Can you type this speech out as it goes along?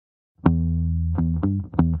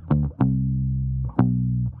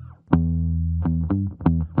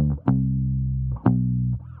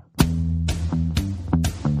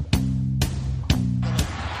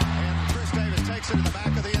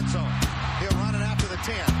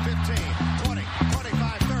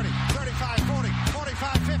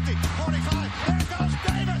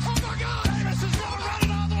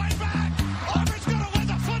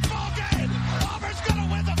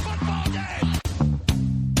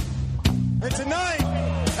And tonight,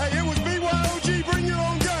 hey, it was BYOG, bring your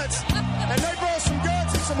own guts. And they brought some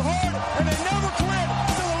guts and some heart, and they never quit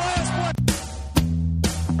to the last play.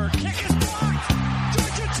 Kick is blocked.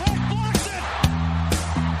 Georgia Tech blocks it.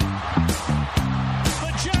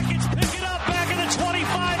 The Jackets pick it up back in the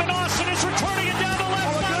 25, and Austin is returning it down the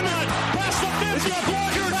left sideline. Past the 50,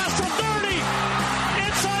 past the 30,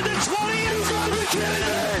 inside the 20, inside the 10,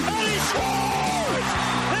 and he scores!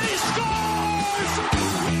 He scores!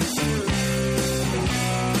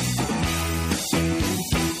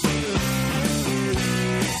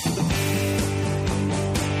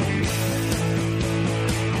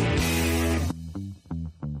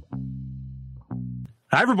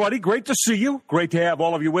 Hi, everybody. Great to see you. Great to have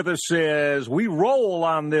all of you with us as we roll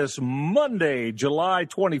on this Monday, July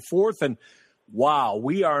 24th. And wow,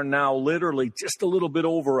 we are now literally just a little bit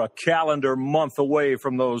over a calendar month away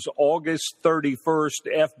from those August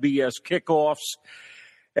 31st FBS kickoffs.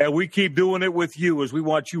 And we keep doing it with you as we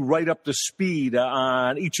want you right up to speed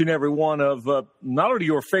on each and every one of not only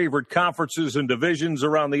your favorite conferences and divisions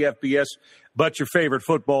around the FBS, but your favorite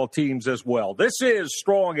football teams as well. This is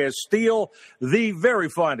Strong as Steel, the very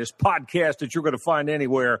finest podcast that you're going to find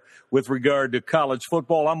anywhere with regard to college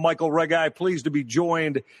football. I'm Michael Reghi, pleased to be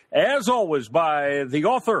joined, as always, by the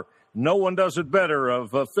author, no one does it better,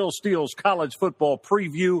 of Phil Steele's college football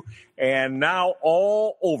preview, and now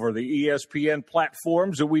all over the ESPN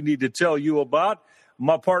platforms that we need to tell you about.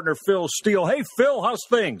 My partner, Phil Steele. Hey, Phil, how's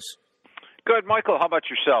things? Good, Michael. How about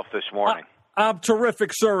yourself this morning? I'm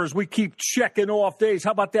terrific, sir, as we keep checking off days.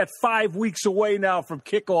 How about that 5 weeks away now from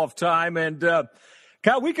kickoff time? And,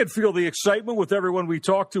 Kyle, we can feel the excitement with everyone we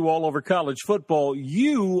talk to all over college football.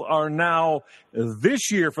 You are now,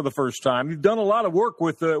 this year for the first time, you've done a lot of work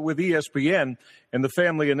with ESPN and the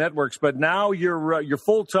family of networks, but now you're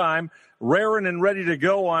full-time, raring and ready to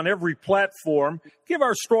go on every platform. Give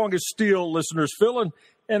our Strong as Steel listeners, Phil,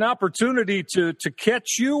 an opportunity to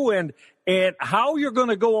catch you and how you're going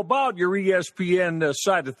to go about your ESPN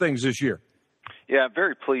side of things this year. Yeah, I'm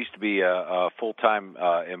very pleased to be a full-time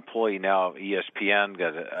employee now of ESPN.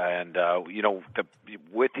 And,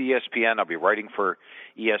 with ESPN, I'll be writing for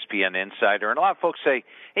ESPN Insider. And a lot of folks say,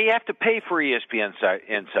 hey, you have to pay for ESPN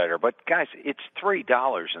Insider. But, guys, it's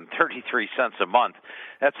 $3.33 a month.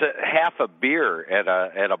 That's half a beer at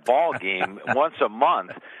a ball game once a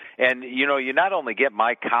month. And, you not only get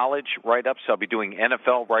my college write-ups, I'll be doing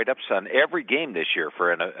NFL write-ups on every game this year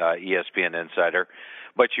for ESPN Insider,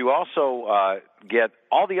 but you also get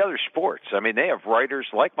all the other sports. I mean, they have writers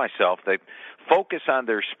like myself. They focus on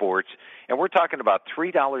their sports, and we're talking about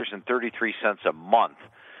 $3.33 a month,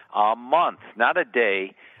 not a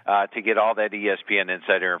day, to get all that ESPN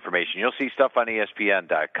Insider information. You'll see stuff on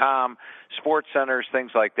ESPN.com, sports centers,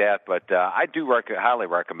 things like that. But I do highly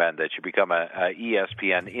recommend that you become a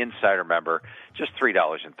ESPN Insider member. Just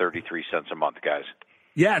 $3.33 a month, guys.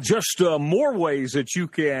 Yeah, just more ways that you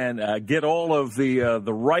can get all of the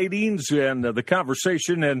writings and the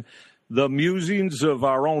conversation and the musings of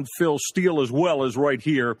our own Phil Steele, as well as right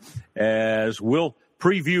here, as we'll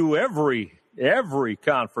preview every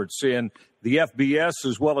conference in the FBS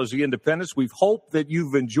as well as the independents. We've hoped that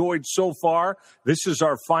you've enjoyed so far. This is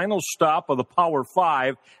our final stop of the Power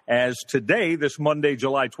Five, as today, this Monday,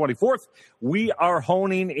 July 24th, we are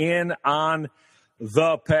honing in on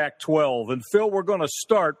the Pac-12. And, Phil, we're going to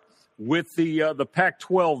start with the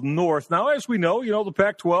Pac-12 North. Now, as we know, the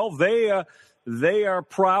Pac-12, they are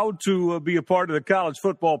proud to be a part of the college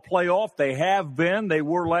football playoff. They have been. They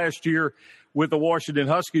were last year with the Washington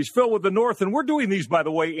Huskies. Phil, with the North, and we're doing these, by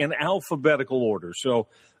the way, in alphabetical order. So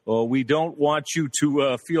we don't want you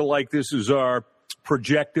to feel like this is our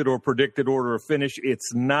projected or predicted order of finish.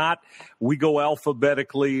 It's not. We go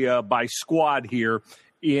alphabetically by squad here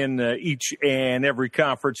in each and every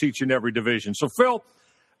conference, each and every division. So, Phil,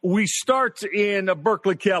 we start in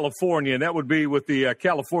Berkeley, California, and that would be with the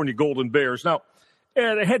California Golden Bears. Now,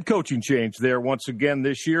 a head coaching change there once again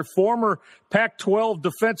this year. Former Pac-12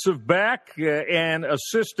 defensive back and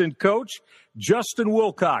assistant coach Justin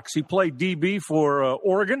Wilcox. He played DB for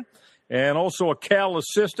Oregon and also a Cal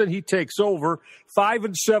assistant. He takes over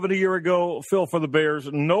 5-7 a year ago, Phil, for the Bears.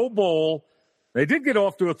 No bowl. They did get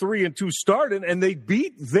off to a 3-2 start, and they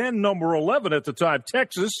beat then number 11 at the time,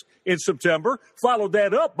 Texas, in September. Followed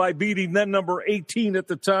that up by beating then number 18 at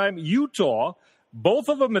the time, Utah. Both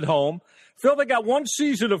of them at home. Phil, they got one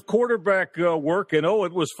season of quarterback work, and,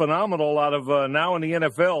 it was phenomenal out of now in the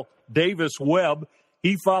NFL, Davis Webb.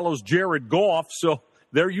 He follows Jared Goff, so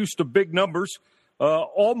they're used to big numbers.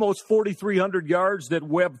 Almost 4,300 yards that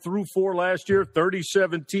Webb threw for last year,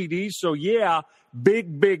 37 TDs. So, yeah,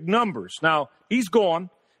 big numbers. Now, he's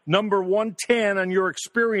gone. number 110 on your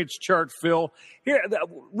experience chart, Phil. Here,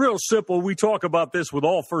 real simple. We talk about this with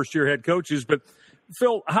all first-year head coaches, but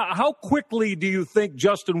Phil, how quickly do you think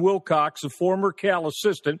Justin Wilcox, a former Cal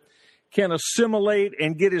assistant, can assimilate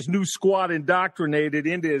and get his new squad indoctrinated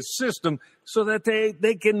into his system so that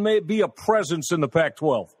they can be a presence in the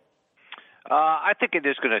Pac-12? I think it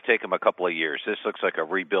is going to take him a couple of years. This looks like a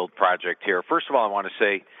rebuild project here. First of all, I want to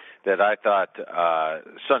say that I thought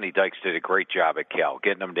Sonny Dykes did a great job at Cal,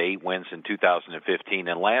 getting them to 8 wins in 2015.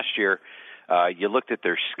 And last year, you looked at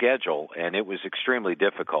their schedule, and it was extremely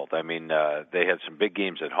difficult. I mean, they had some big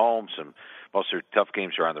games at home. Most of their tough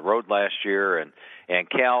games were on the road last year, and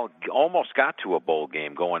Cal almost got to a bowl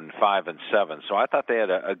game going 5-7. So I thought they had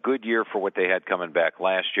a good year for what they had coming back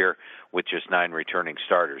last year with just 9 returning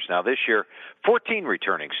starters. Now this year, 14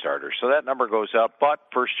 returning starters. So that number goes up, but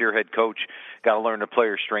first-year head coach got to learn the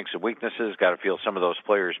players' strengths and weaknesses, got to feel some of those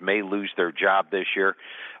players may lose their job this year.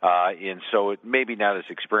 And so it may be not as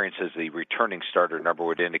experienced as the returning starter number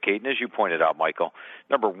would indicate. And as you pointed out, Michael,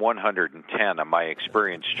 number 110 on my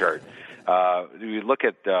experience chart. You look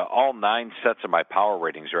at all 9 sets of my power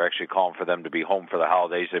ratings are actually calling for them to be home for the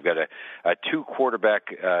holidays. They've got a 2 quarterback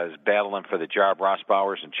battling for the job, Ross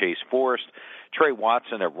Bowers and Chase Forrest. Trey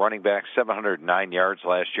Watson at running back, 709 yards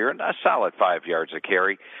last year, and a solid 5 yards a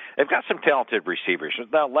carry. They've got some talented receivers.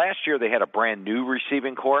 Now, last year they had a brand new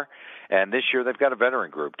receiving core, and this year they've got a veteran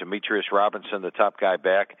group. Demetrius Robinson, the top guy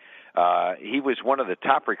back. He was one of the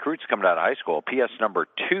top recruits coming out of high school, PS number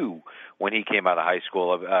 2 when he came out of high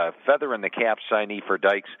school, a feather in the cap signee for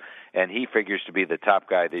Dykes, and he figures to be the top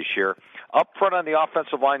guy this year. Up front on the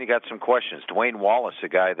offensive line, you got some questions. Dwayne Wallace, a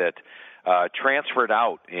guy that transferred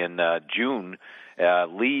out in June,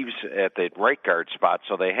 leaves at the right guard spot,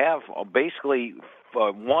 so they have basically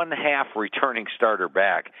one half returning starter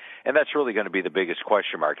back, and that's really going to be the biggest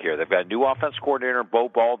question mark here. They've got a new offense coordinator, Bo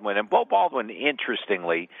Baldwin, and Bo Baldwin,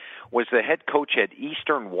 interestingly, was the head coach at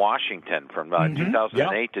Eastern Washington from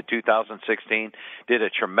 2008 to 2016, did a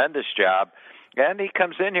tremendous job. And he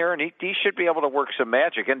comes in here, and he should be able to work some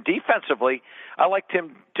magic. And defensively, I like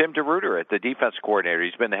Tim DeRuyter at the defense coordinator.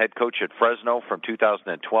 He's been the head coach at Fresno from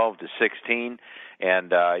 2012 to 16.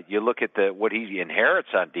 And you look at what he inherits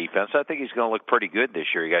on defense, I think he's going to look pretty good this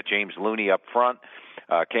year. You got James Looney up front,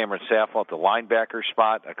 Cameron Saffel at the linebacker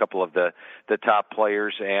spot, a couple of the top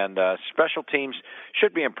players, and special teams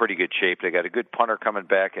should be in pretty good shape. They got a good punter coming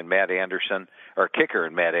back in Matt Anderson, or kicker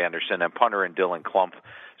in Matt Anderson, and punter in Dylan Klump,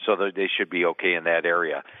 so they should be okay in that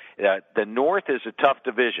area. The North is a tough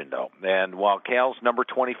division, though, and while Cal's number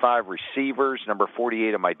 25 receivers, number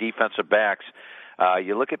 48 of my defensive backs,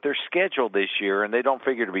 you look at their schedule this year, and they don't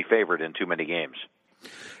figure to be favored in too many games.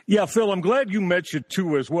 Yeah, Phil, I'm glad you mentioned,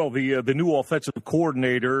 too, as well, the new offensive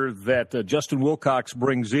coordinator that Justin Wilcox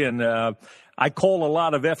brings in. I call a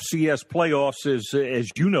lot of FCS playoffs, as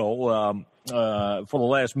you know, for the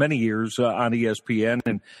last many years on ESPN,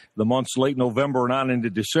 and the months late November and on into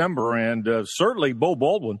December. And certainly Bo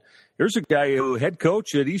Baldwin, here's a guy who head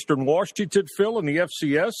coach at Eastern Washington, Phil, in the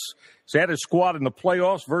FCS. He's had his squad in the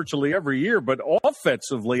playoffs virtually every year. But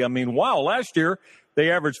offensively, I mean, wow, last year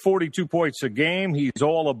they averaged 42 points a game. He's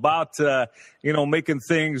all about, making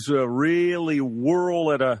things really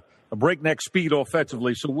whirl at a breakneck speed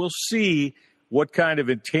offensively. So we'll see what kind of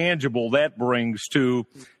intangible that brings to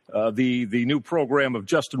the new program of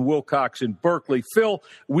Justin Wilcox in Berkeley. Phil,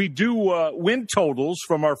 we do win totals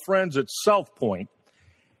from our friends at South Point.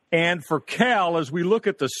 And for Cal, as we look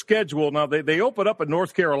at the schedule, now they open up at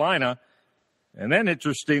North Carolina. And then,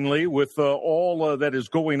 interestingly, with all that is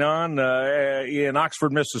going on in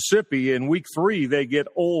Oxford, Mississippi, in Week 3, they get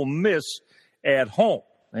Ole Miss at home.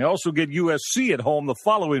 They also get USC at home the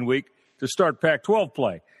following week to start Pac-12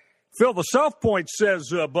 play. Phil, the South Point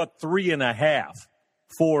says but 3.5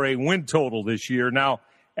 for a win total this year. Now,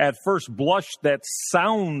 at first blush, that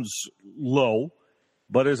sounds low.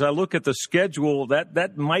 But as I look at the schedule,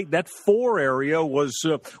 that 4 area was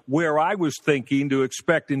where I was thinking to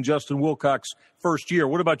expect in Justin Wilcox's first year.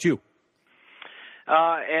 What about you?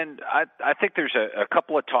 And I think there's a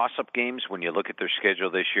couple of toss-up games when you look at their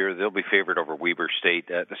schedule this year. They'll be favored over Weber State.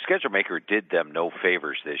 The schedule maker did them no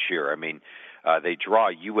favors this year. I mean, they draw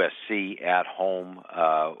USC at home,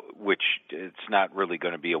 which it's not really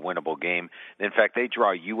going to be a winnable game. In fact, they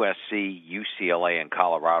draw USC, UCLA, and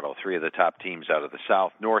Colorado, 3 of the top teams out of the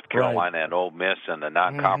South, North Carolina, and Ole Miss in the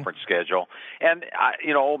non-conference schedule. And,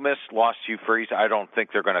 Ole Miss lost Hugh Freeze. I don't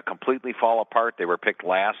think they're going to completely fall apart. They were picked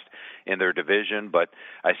last in their division, but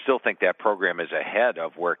I still think that program is ahead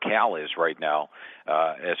of where Cal is right now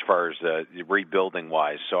as far as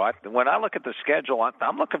rebuilding-wise. So when I look at the schedule,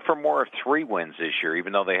 I'm looking for more of 3 wins this year,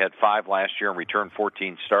 even though they had 5 last year and returned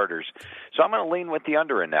 14 starters. So I'm going to lean with the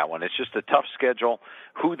under in that one. It's just a tough schedule.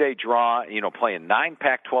 Who they draw, playing 9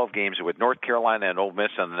 Pac-12 games with North Carolina and Ole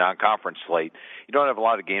Miss on the non-conference slate. You don't have a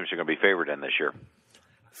lot of games you're going to be favored in this year.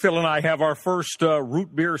 Phil and I have our first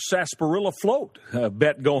root beer sarsaparilla float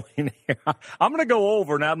bet going here. I'm going to go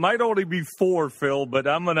over. Now, it might only be 4, Phil, but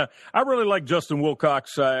I really like Justin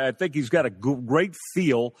Wilcox. I think he's got a great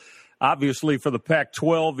feel, obviously, for the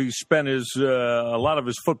Pac-12. He's spent a lot of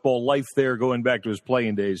his football life there going back to his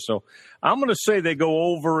playing days. So I'm going to say they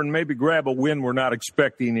go over and maybe grab a win we're not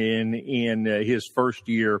expecting in his first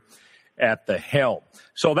year at the helm.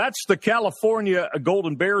 So that's the California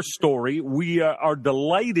Golden Bears story. We are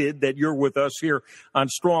delighted that you're with us here on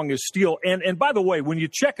Strong as Steel. And by the way, when you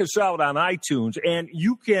check us out on iTunes, and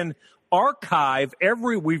you can archive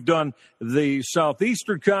we've done the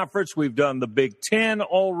Southeastern Conference, we've done the Big Ten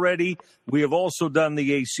already, we have also done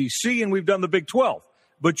the ACC, and we've done the Big 12.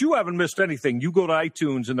 But you haven't missed anything. You go to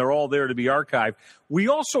iTunes, and they're all there to be archived. We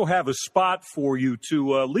also have a spot for you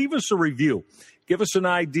to leave us a review. Give us an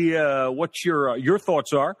idea what your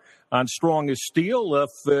thoughts are on Strong as Steel.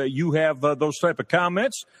 If you have those type of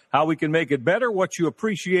comments, how we can make it better, what you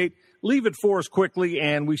appreciate, leave it for us quickly,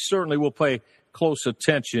 and we certainly will pay close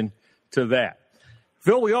attention to that.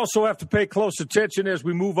 Phil, we also have to pay close attention as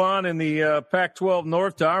we move on in the Pac-12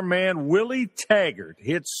 North to our man Willie Taggart.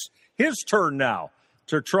 It's his turn now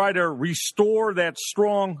to try to restore that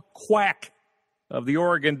strong quack of the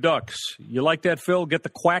Oregon Ducks. You like that, Phil? Get the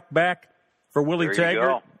quack back for Willie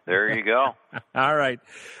Taggart? There you go. All right.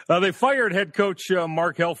 They fired head coach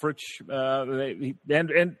Mark Helfrich.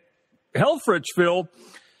 And Helfrich, Phil,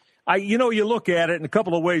 you look at it in a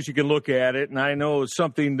couple of ways you can look at it, and I know it's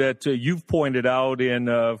something that you've pointed out in,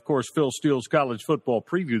 of course, Phil Steele's college football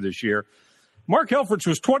preview this year. Mark Helfrich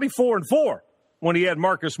was 24-4 when he had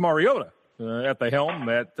Marcus Mariota at the helm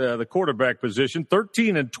at the quarterback position.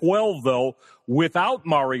 13-12, though, without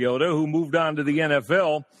Mariota, who moved on to the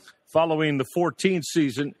NFL following the 14th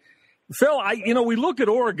season. Phil, we look at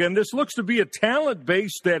Oregon. This looks to be a talent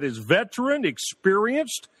base that is veteran,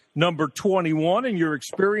 experienced, number 21 in your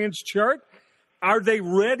experience chart. Are they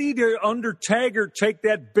ready to, under Taggart, take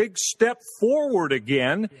that big step forward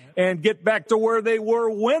again and get back to where they were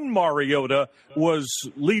when Mariota was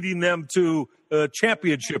leading them to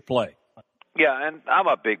championship play? Yeah, and I'm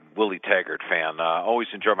a big Willie Taggart fan. Always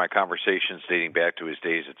enjoy my conversations dating back to his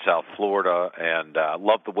days at South Florida, and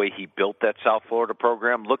love the way he built that South Florida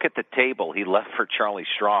program. Look at the table he left for Charlie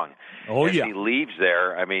Strong. Oh, As yeah. he leaves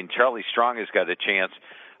there, Charlie Strong has got a chance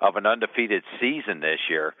of an undefeated season this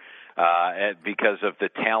year because of the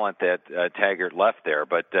talent that Taggart left there.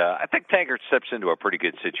 But I think Taggart steps into a pretty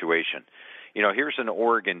good situation. Here's an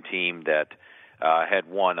Oregon team that had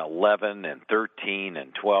won 11 and 13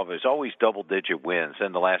 and 12. There's always double-digit wins.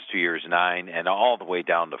 In the last 2 years, 9, and all the way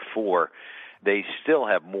down to 4. They still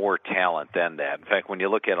have more talent than that. In fact, when you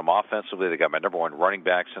look at them offensively, they got my number 1 running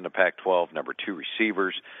backs in the Pac-12, number 2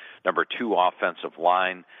 receivers, number 2 offensive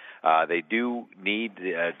line. They do need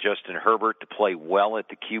Justin Herbert to play well at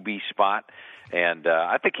the QB spot, and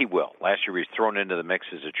I think he will. Last year he was thrown into the mix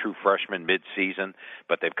as a true freshman mid-season,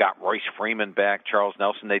 but they've got Royce Freeman back, Charles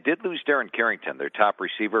Nelson. They did lose Darren Carrington, their top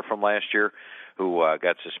receiver from last year, who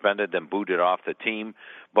got suspended, then booted off the team.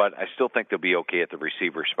 But I still think they'll be okay at the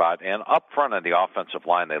receiver spot. And up front on the offensive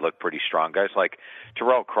line, they look pretty strong. Guys like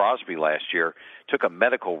Terrell Crosby last year took a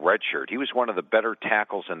medical redshirt. He was one of the better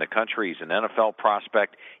tackles in the country. He's an NFL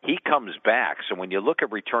prospect. He comes back. So when you look at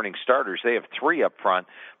returning starters, they have 3 up front,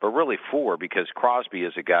 but really 4 because Crosby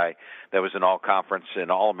is a guy that was an all-conference and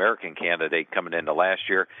all-American candidate coming into last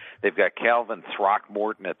year. They've got Calvin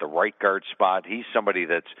Throckmorton at the right guard spot. He's somebody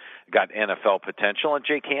that's got NFL potential. And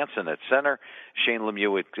Jake Hansen at center, Shane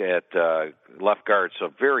Lemieux at left guard,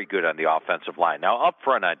 so very good on the offensive line. Now, up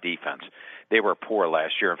front on defense, they were poor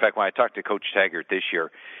last year. In fact, when I talked to Coach Taggart this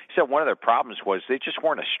year, he said one of their problems was they just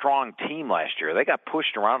weren't a strong team last year. They got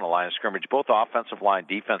pushed around the line of scrimmage, both offensive line,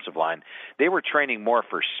 defensive line. They were training more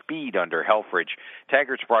for speed under Helfrich.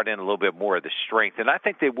 Taggart's brought in a little bit more of the strength, and I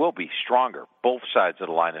think they will be stronger, both sides of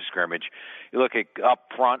the line of scrimmage. You look at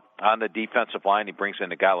up front on the defensive line, he brings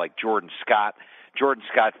in a guy like Jordan Scott. Jordan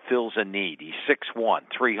Scott fills a need. He's 6'1",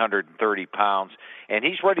 330 pounds, and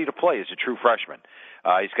he's ready to play as a true freshman.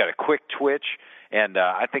 He's got a quick twitch, and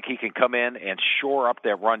I think he can come in and shore up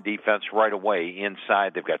that run defense right away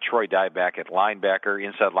inside. They've got Troy Dye back at linebacker,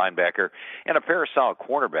 inside linebacker, and a pair of solid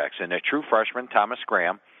cornerbacks. And a true freshman, Thomas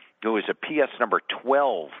Graham, who is a PS number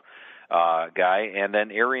 12 guy, and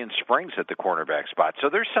then Arian Springs at the cornerback spot. So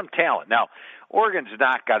there's some talent. Now, Oregon's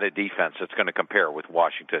not got a defense that's going to compare with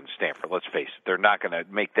Washington and Stanford. Let's face it. They're not going to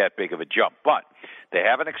make that big of a jump. But they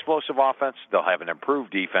have an explosive offense. They'll have an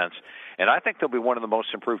improved defense. And I think they'll be one of the most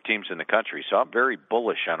improved teams in the country. So I'm very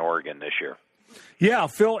bullish on Oregon this year. Yeah,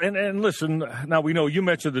 Phil, and listen, now we know you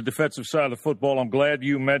mentioned the defensive side of football. I'm glad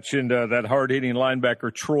you mentioned that hard-hitting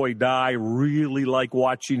linebacker Troy Dye. Really like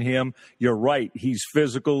watching him. You're right. He's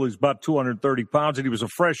physical. He's about 230 pounds, and he was a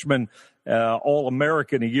freshman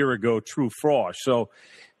All-American a year ago, true frost. So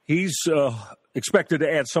he's expected to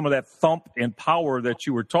add some of that thump and power that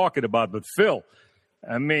you were talking about. But, Phil,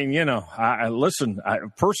 I mean, you know,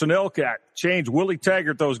 personnel got changed. Willie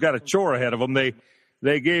Taggart, though, has got a chore ahead of him.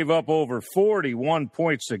 They gave up over 41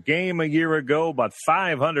 points a game a year ago, about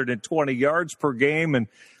 520 yards per game. And,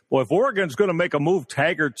 boy, if Oregon's going to make a move,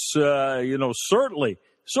 Taggart's, certainly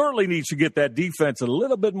needs to get that defense a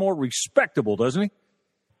little bit more respectable, doesn't he?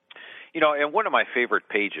 You know, and one of my favorite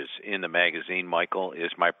pages in the magazine, Michael, is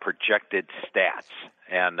my projected stats.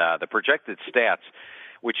 And the projected stats,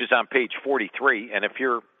 which is on page 43, and if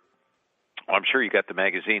you're I'm sure you got the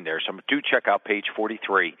magazine there, so do check out page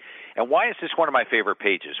 43. And why is this one of my favorite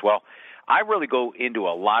pages? Well, I really go into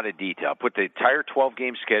a lot of detail, put the entire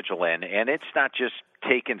 12-game schedule in, and it's not just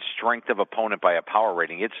taking strength of opponent by a power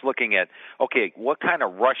rating. It's looking at, okay, what kind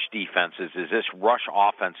of rush defenses is this rush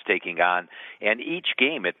offense taking on? And each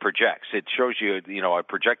game it projects. It shows you, a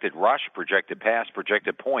projected rush, projected pass,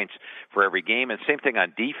 projected points for every game, and same thing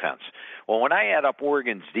on defense. Well, when I add up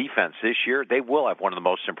Oregon's defense this year, they will have one of the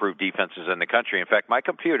most improved defenses in the country. In fact, my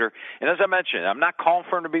computer, and as I mentioned, I'm not calling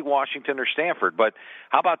for them to beat Washington or Stanford, but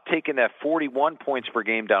how about taking that 41 points per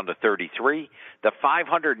game down to 33, the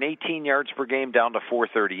 518 yards per game down to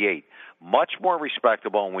 438? Much more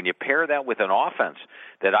respectable, and when you pair that with an offense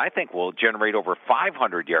that I think will generate over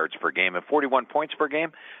 500 yards per game and 41 points per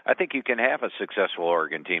game, I think you can have a successful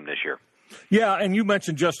Oregon team this year. Yeah, and you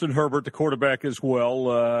mentioned Justin Herbert, the quarterback, as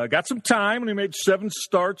well. Got some time, and he made 7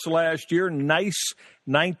 starts last year. Nice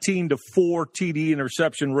 19-4 TD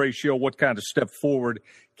interception ratio. What kind of step forward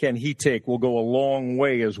can he take? Will go a long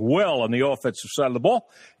way as well on the offensive side of the ball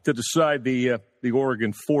to decide the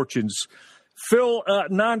Oregon fortunes. Phil,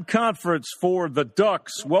 non-conference for the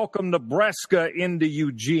Ducks. Welcome Nebraska into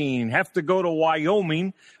Eugene. Have to go to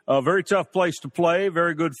Wyoming. A very tough place to play.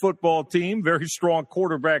 Very good football team. Very strong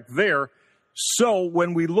quarterback there. So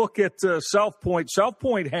when we look at South Point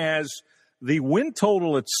has the win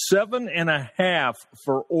total at 7.5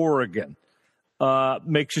 for Oregon.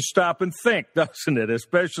 Makes you stop and think, doesn't it?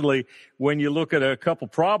 Especially when you look at a couple,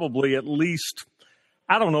 probably at least,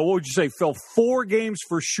 I don't know, what would you say, Phil? 4 games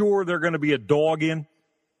for sure they're going to be a dog in?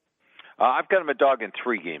 I've got them a dog in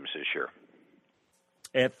 3 games this year.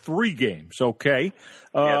 At 3 games, okay.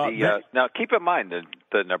 Now, keep in mind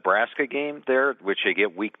the Nebraska game there, which they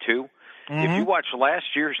get week 2. If you watch last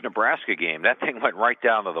year's Nebraska game, that thing went right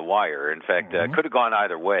down to the wire. In fact, could have gone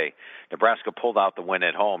either way. Nebraska pulled out the win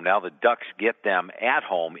at home. Now the Ducks get them at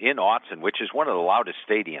home in Autzen, which is one of the loudest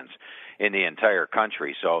stadiums in the entire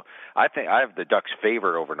country. So I think I have the Ducks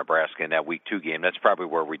favored over Nebraska in that week 2 game. That's probably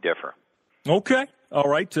where we differ. Okay. All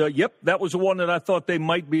right. Yep, that was the one that I thought they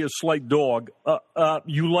might be a slight dog.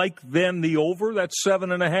 You like then the over, that's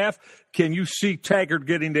 7.5. Can you see Taggart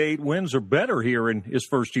getting to 8 wins or better here in his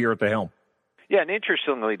first year at the helm? Yeah, and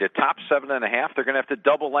interestingly, the top 7.5, they're going to have to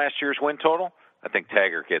double last year's win total. I think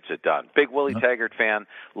Taggart gets it done. Big Willie Taggart fan.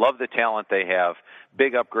 Love the talent they have.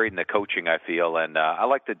 Big upgrade in the coaching, I feel. And I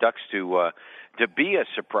like the Ducks to be a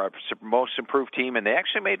most improved team, and they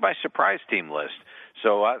actually made my surprise team list.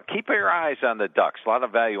 So keep your eyes on the Ducks. A lot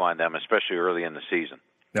of value on them, especially early in the season.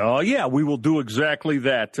 Oh, yeah, we will do exactly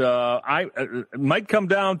that. It might come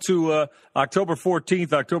down to October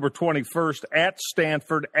 14th, October 21st at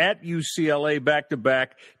Stanford, at UCLA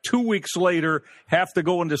back-to-back. 2 weeks later, have to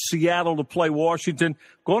go into Seattle to play Washington.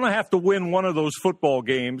 Going to have to win one of those football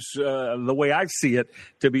games, the way I see it,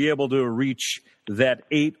 to be able to reach that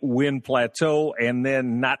 8-win plateau and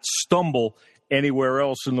then not stumble anywhere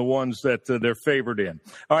else in the ones that they're favored in.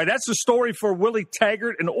 All right, that's the story for Willie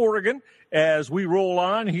Taggart in Oregon. As we roll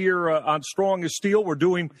on here on Strong as Steel, we're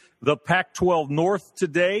doing the Pac-12 North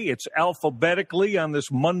today. It's alphabetically on this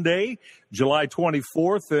Monday, July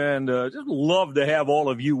 24th, and just love to have all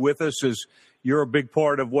of you with us as you're a big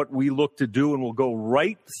part of what we look to do, and we'll go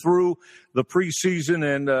right through the preseason,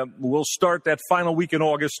 and we'll start that final week in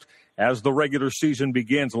August as the regular season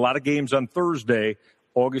begins. A lot of games on Thursday,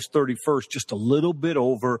 August 31st, just a little bit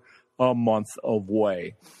over a month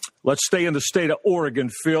away. Let's stay in the state of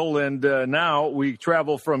Oregon, Phil, and now we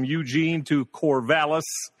travel from Eugene to Corvallis.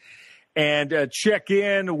 and check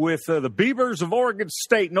in with the Beavers of Oregon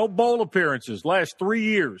State. No bowl appearances last 3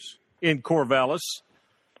 years in Corvallis.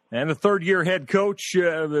 And the third-year head coach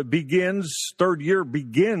begins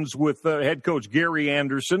with head coach Gary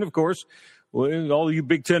Anderson. Of course, all you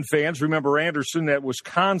Big Ten fans remember Anderson at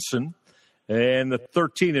Wisconsin in the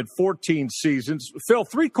 13 and 14 seasons. Phil,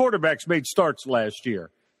 3 quarterbacks made starts last year.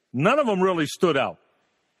 None of them really stood out.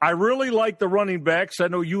 I really like the running backs. I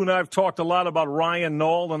know you and I have talked a lot about Ryan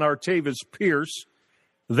Nall and Artavis Pierce.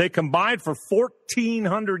 They combined for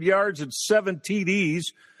 1,400 yards and 7 TDs.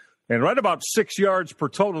 And right about 6 yards per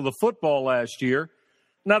total of the football last year.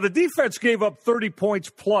 Now, the defense gave up 30 points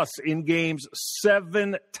plus in games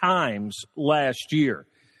 7 times last year.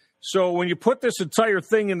 So when you put this entire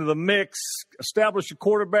thing into the mix, establish a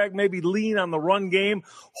quarterback, maybe lean on the run game,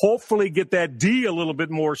 hopefully get that D a little bit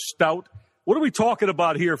more stout. What are we talking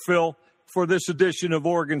about here, Phil, for this edition of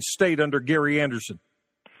Oregon State under Gary Anderson?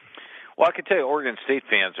 Well, I can tell you Oregon State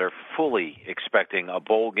fans are fully expecting a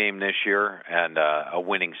bowl game this year and a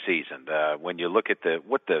winning season. When you look at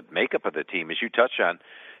what the makeup of the team is, you touch on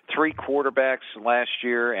 3 quarterbacks last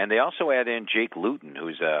year, and they also add in Jake Luton,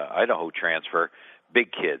 who's a Idaho transfer.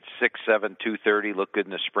 Big kid, 6'7", 230, looked good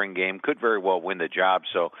in the spring game, could very well win the job.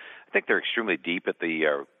 So I think they're extremely deep at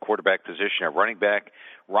the quarterback position. At running back,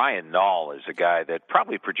 Ryan Nall is a guy that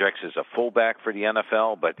probably projects as a fullback for the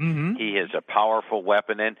NFL, but he is a powerful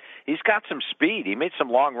weapon, and he's got some speed. He made some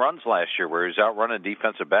long runs last year where he was outrunning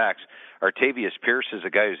defensive backs. Artavius Pierce is a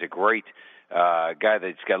guy who's a great guy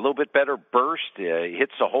that's got a little bit better burst,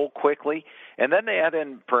 hits the hole quickly. And then they add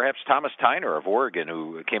in perhaps Thomas Tyner of Oregon,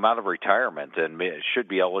 who came out of retirement and should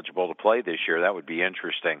be eligible to play this year. That would be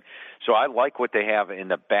interesting. So I like what they have in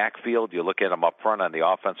the backfield. You look at them up front on the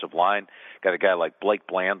offensive line. Got a guy like Blake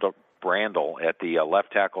Brandel at the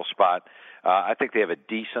left tackle spot. I think they have a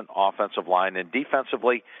decent offensive line, and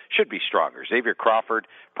defensively should be stronger. Xavier Crawford,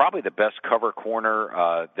 probably the best cover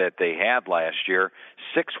corner that they had last year,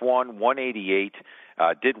 6'1", 188,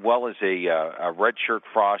 did well as a redshirt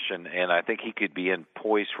frosh, and I think he could be in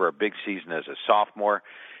poise for a big season as a sophomore.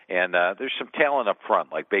 And there's some talent up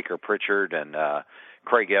front, like Baker Pritchard and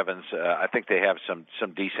Craig Evans. I think they have some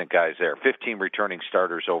decent guys there. 15 returning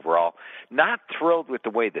starters overall. Not thrilled with the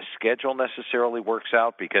way the schedule necessarily works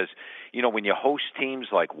out because, you know, when you host teams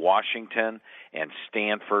like Washington and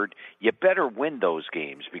Stanford, you better win those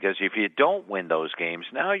games because if you don't win those games,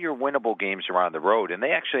 now your winnable games are on the road. And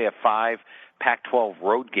they actually have 5 Pac-12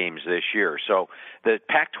 road games this year. So the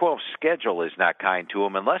Pac-12 schedule is not kind to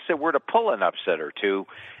them unless they were to pull an upset or two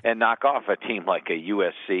and knock off a team like a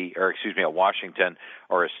Washington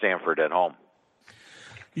or a Stanford at home.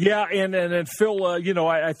 Yeah, and Phil,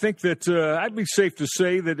 I think that I'd be safe to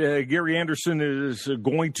say that Gary Anderson is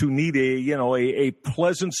going to need a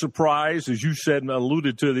pleasant surprise, as you said,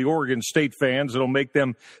 alluded to the Oregon State fans. It'll make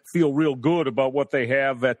them feel real good about what they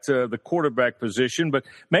have at the quarterback position. But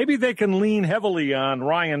maybe they can lean heavily on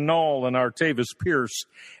Ryan Nall and Artavis Pierce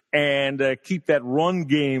and keep that run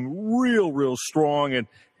game real strong and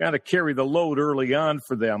kind of carry the load early on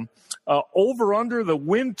for them. Over under the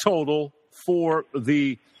win total for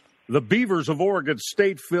the Beavers of Oregon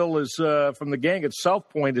State, Phil, is from the gang at South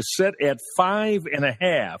Point, is set at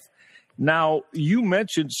 5.5. Now, you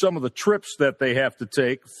mentioned some of the trips that they have to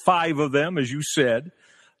take, 5 of them, as you said.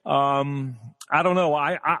 I don't know.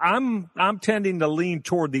 I'm tending to lean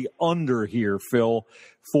toward the under here, Phil,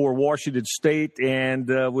 for Washington State, and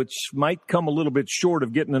which might come a little bit short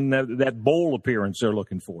of getting in that bowl appearance they're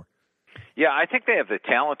looking for. Yeah, I think they have the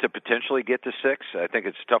talent to potentially get to 6. I think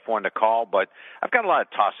it's a tough one to call, but I've got a lot of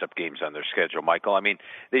toss-up games on their schedule, Michael. I mean,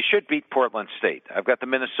 they should beat Portland State. I've got the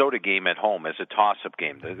Minnesota game at home as a toss-up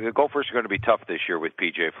game. The Gophers are going to be tough this year with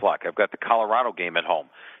P.J. Fluck. I've got the Colorado game at home,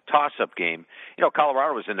 toss-up game. You know,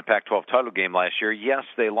 Colorado was in the Pac-12 title game last year. Yes,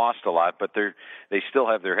 they lost a lot, but they still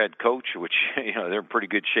have their head coach, which, you know, they're in pretty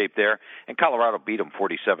good shape there. And Colorado beat them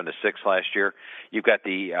 47-6 last year. You've got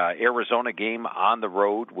the Arizona game on the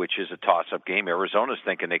road, which is a toss-up game. Arizona's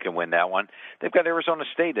thinking they can win that one. They've got Arizona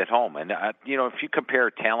State at home. And, if you compare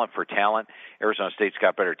talent for talent, Arizona State's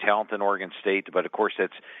got better talent than Oregon State. But, of course,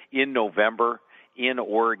 that's in November in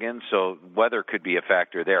Oregon, so weather could be a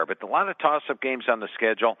factor there. But a lot of toss-up games on the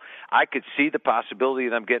schedule. I could see the possibility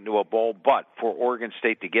of them getting to a bowl, but for Oregon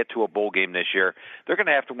State to get to a bowl game this year, they're going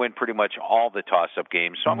to have to win pretty much all the toss-up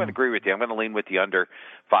games. So I'm going to agree with you. I'm going to lean with the under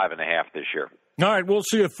 5.5 this year. All right, we'll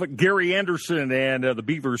see if Gary Anderson and the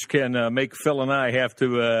Beavers can make Phil and I have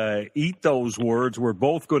to eat those words. We're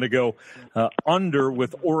both going to go under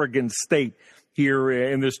with Oregon State. here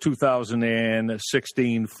in this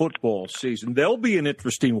 2016 football season. They'll be an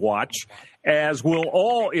interesting watch, as will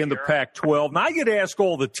all in the Pac-12. Now, I get asked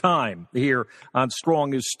all the time here on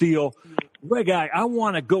Strong as Steel, Reghi, I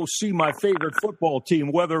want to go see my favorite football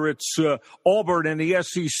team, whether it's Auburn in the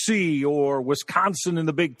SEC or Wisconsin in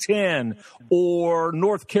the Big Ten or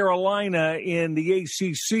North Carolina in the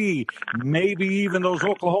ACC, maybe even those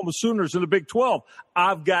Oklahoma Sooners in the Big 12.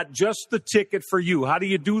 I've got just the ticket for you. How do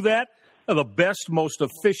you do that? The best, most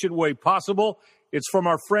efficient way possible. It's from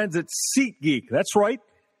our friends at SeatGeek. That's right.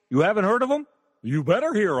 You haven't heard of them? You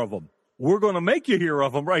better hear of them. We're going to make you hear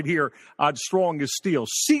of them right here on Strong as Steel.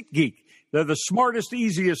 SeatGeek. They're the smartest,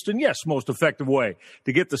 easiest, and yes, most effective way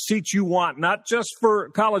to get the seats you want, not just for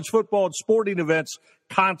college football and sporting events,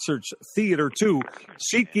 concerts, theater, too.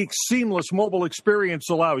 SeatGeek's seamless mobile experience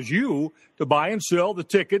allows you to buy and sell the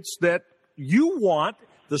tickets that you want,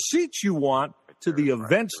 the seats you want, to the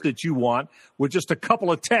events that you want with just a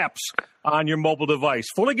couple of taps on your mobile device.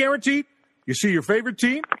 Fully guaranteed, you see your favorite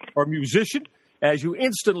team or musician as you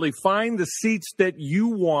instantly find the seats that you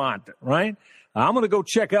want, right? I'm going to go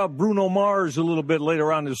check out Bruno Mars a little bit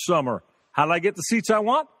later on this summer. How did I get the seats I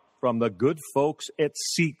want? From the good folks at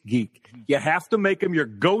SeatGeek. You have to make them your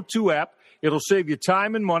go-to app. It'll save you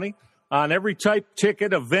time and money on every type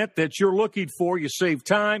ticket event that you're looking for. You save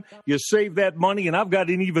time, you save that money, and I've got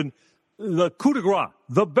an even the coup de grace,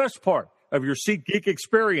 the best part of your SeatGeek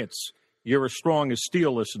experience. You're a Strong as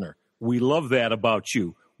Steel listener. We love that about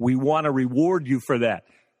you. We want to reward you for that.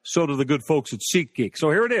 So do the good folks at SeatGeek.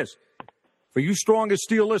 So here it is. For you Strong as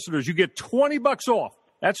Steel listeners, you get $20 off.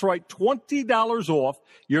 That's right, $20 off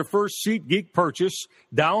your first SeatGeek purchase.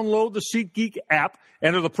 Download the SeatGeek app.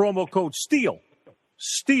 Enter the promo code STEEL.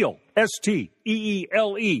 STEEL,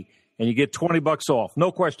 S-T-E-E-L-E. And you get $20 off.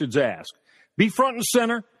 No questions asked. Be front and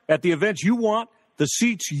center at the events you want, the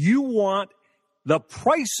seats you want, the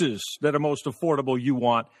prices that are most affordable you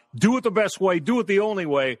want. Do it the best way. Do it the only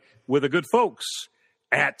way with the good folks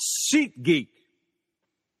at SeatGeek.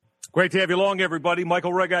 Great to have you along, everybody.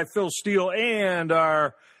 Michael Reghi, Phil Steele, and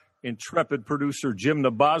our intrepid producer, Jim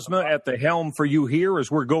Nabosna, at the helm for you here as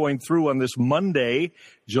we're going through on this Monday,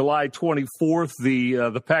 July 24th,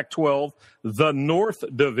 the Pac-12, the North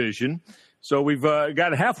Division. So we've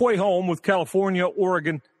got halfway home with California,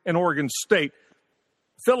 Oregon, and Oregon State.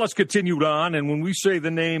 Phil, let's continue on. And when we say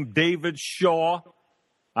the name David Shaw,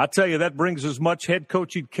 I tell you, that brings as much head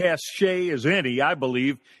coaching cachet as any, I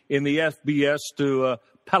believe, in the FBS to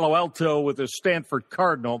Palo Alto with the Stanford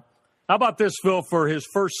Cardinal. How about this, Phil, for his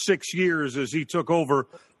first 6 years as he took over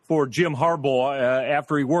for Jim Harbaugh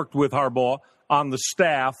after he worked with Harbaugh on the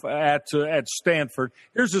staff at Stanford?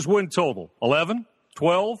 Here's his win total: 11,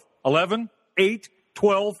 12, 11, 8,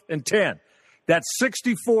 12, and 10. That's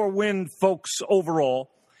 64 win, folks, overall.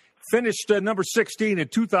 Finished number 16 in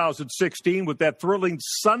 2016 with that thrilling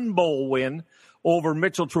Sun Bowl win over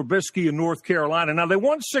Mitchell Trubisky in North Carolina. Now, they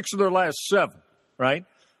won 6 of their last 7, right?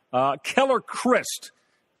 Keller Christ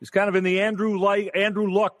is kind of in the Andrew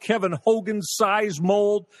Luck, Kevin Hogan size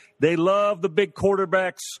mold. They love the big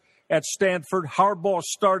quarterbacks at Stanford. Harbaugh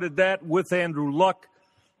started that with Andrew Luck,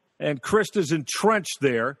 and Christ is entrenched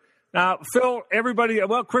there. Now, Phil,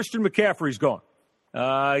 Christian McCaffrey's gone.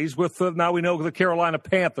 He's with, now we know, the Carolina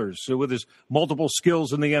Panthers with his multiple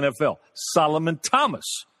skills in the NFL. Solomon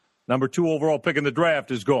Thomas, number 2 overall pick in the draft,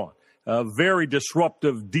 is gone. A very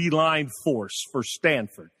disruptive D-line force for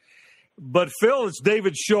Stanford. But, Phil, it's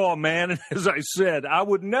David Shaw, man. And as I said, I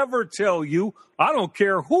would never tell you, I don't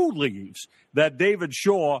care who leaves, that David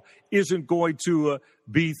Shaw isn't going to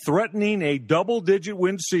be threatening a double-digit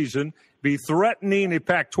win season, be threatening a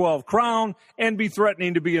Pac-12 crown, and be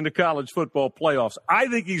threatening to be in the college football playoffs. I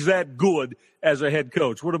think he's that good as a head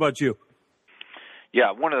coach. What about you?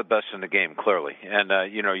 Yeah, one of the best in the game, clearly. And,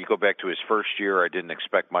 you go back to his first year, I didn't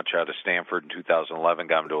expect much out of Stanford in 2011,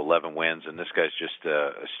 got him to 11 wins, and this guy's just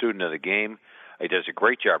a student of the game. He does a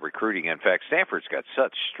great job recruiting. In fact, Stanford's got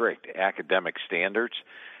such strict academic standards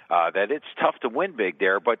that it's tough to win big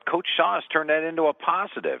there, but Coach Shaw has turned that into a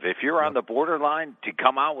positive. If you're on the borderline to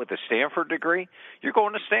come out with a Stanford degree, you're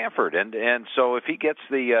going to Stanford. And so if he gets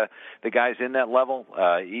the guys in that level,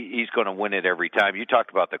 he's going to win it every time. You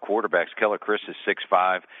talked about the quarterbacks. Keller Christ is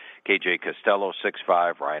 6'5", KJ Costello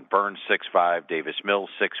 6'5", Ryan Burns 6'5", Davis Mills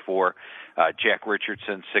 6'4", Jack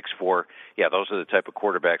Richardson 6'4". Yeah, those are the type of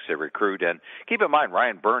quarterbacks they recruit. And keep in mind,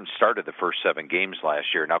 Ryan Burns started the first 7 games last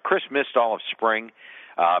year. Now, Chris missed all of spring.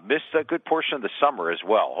 Missed a good portion of the summer as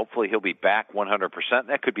well. Hopefully he'll be back 100%.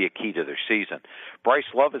 That could be a key to their season. Bryce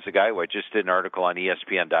Love is a guy who I just did an article on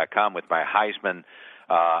ESPN.com with my Heisman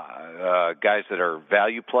guys that are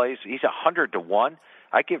value plays. He's 100-1.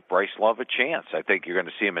 I give Bryce Love a chance. I think you're going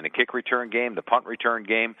to see him in the kick return game, the punt return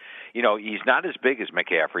game. You know, he's not as big as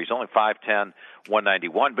McCaffrey. He's only 5'10",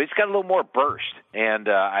 191, but he's got a little more burst. And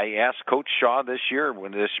I asked Coach Shaw this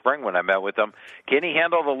spring when I met with him, can he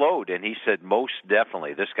handle the load? And he said most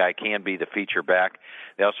definitely. This guy can be the feature back.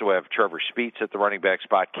 They also have Trevor Speets at the running back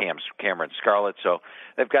spot, Cameron Scarlett. So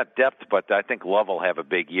they've got depth, but I think Love will have a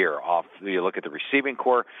big year off. You look at the receiving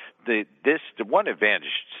core. The one advantage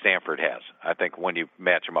Stanford has, I think, when you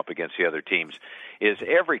match them up against the other teams, is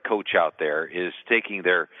every coach out there is taking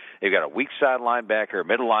they've got a weak side linebacker, a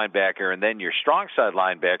middle linebacker, and then your strong side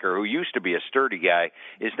linebacker, who used to be a sturdy guy,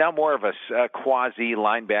 is now more of a quasi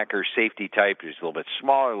linebacker safety type. He's a little bit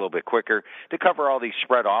smaller, a little bit quicker to cover all these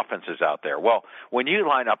spread offenses out there. Well, when you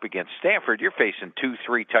line up against Stanford, you're facing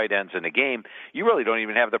 2-3 tight ends in a game. You really don't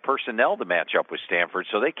even have the personnel to match up with Stanford,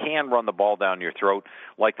 so they can run the ball down your throat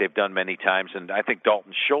like they've done many times. And I think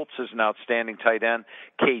Dalton Schultz is an outstanding tight end.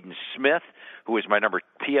 Caden Smith, who is my number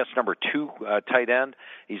 2 tight end.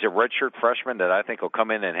 He's a redshirt freshman that I think will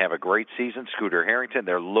come in and have a great season. Scooter Harrington,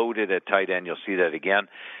 they're loaded at tight end. You'll see that again.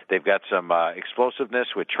 They've got some explosiveness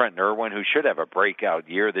with Trenton Irwin, who should have a breakout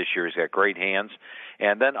year this year. He's got great hands.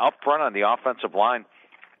 And then up front on the offensive line,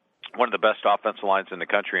 one of the best offensive lines in the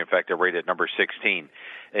country. In fact, they're rated at number 16.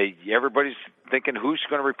 Everybody's thinking, who's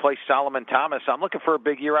going to replace Solomon Thomas? I'm looking for a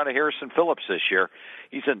big year out of Harrison Phillips this year.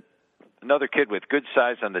 He's another kid with good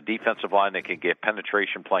size on the defensive line that can get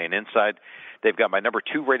penetration playing inside. They've got my number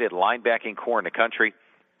 2 rated linebacking core in the country.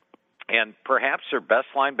 And perhaps their best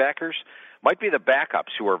linebackers might be the backups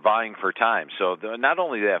who are vying for time. So not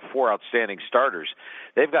only do they have 4 outstanding starters,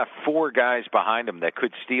 they've got 4 guys behind them that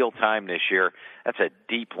could steal time this year. That's a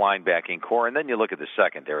deep linebacking core. And then you look at the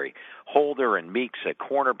secondary. Holder and Meeks at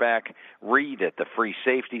cornerback, Reed at the free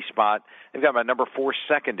safety spot. They've got my number 4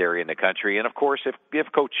 secondary in the country. And, of course,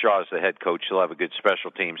 if Coach Shaw is the head coach, he'll have a good special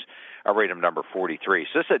teams. I rate him number 43.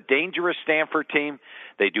 So this is a dangerous Stanford team.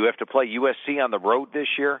 They do have to play USC on the road this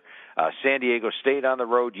year, San Diego State on the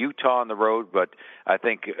road, Utah on the road. But I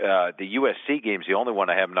think the USC game is the only one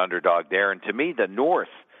I have an underdog there. And to me, the North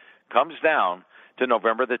comes down to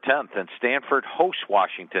November the 10th, and Stanford hosts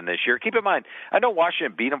Washington this year. Keep in mind, I know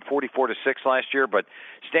Washington beat them 44-6 last year, but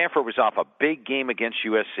Stanford was off a big game against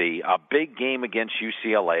USC, a big game against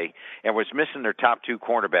UCLA, and was missing their top 2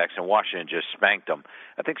 cornerbacks, and Washington just spanked them.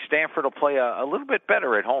 I think Stanford will play a little bit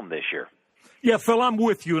better at home this year. Yeah, Phil, I'm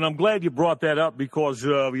with you, and I'm glad you brought that up because,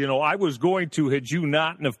 I was going to, had you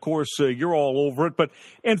not, and, of course, you're all over it.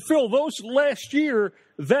 And, Phil, those last year,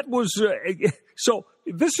 that was so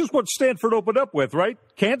this is what Stanford opened up with, right?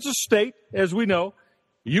 Kansas State, as we know,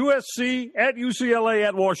 USC, at UCLA,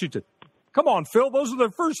 at Washington. Come on, Phil, those are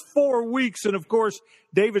the first 4 weeks, and, of course,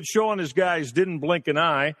 David Shaw and his guys didn't blink an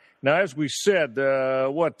eye. Now, as we said,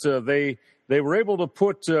 they were able to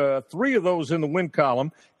put 3 of those in the win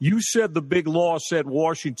column. You said the big loss at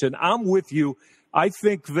Washington. I'm with you. I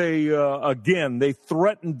think they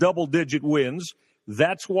threatened double-digit wins.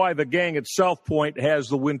 That's why the gang at South Point has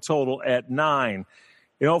the win total at 9.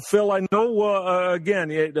 Phil, I know,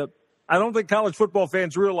 I don't think college football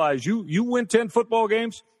fans realize you win 10 football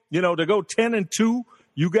games, to go 10-2,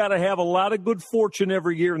 you got to have a lot of good fortune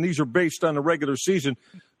every year, and these are based on the regular season.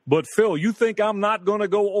 But, Phil, you think I'm not going to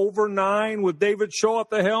go over 9 with David Shaw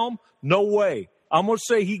at the helm? No way. I'm going to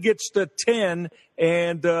say he gets to 10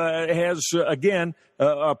 and has,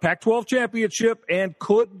 a Pac-12 championship and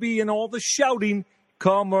could be in all the shouting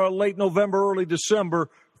come late November, early December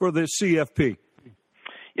for the CFP.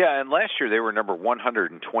 Yeah, and last year they were number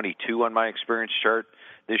 122 on my experience chart.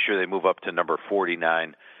 This year they move up to number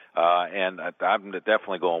 49. And I'm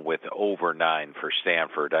definitely going with over 9 for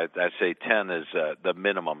Stanford. I'd say 10 is the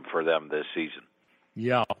minimum for them this season.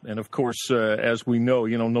 Yeah, and of course, as we know,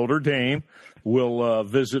 Notre Dame will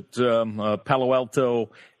visit Palo Alto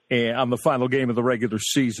on the final game of the regular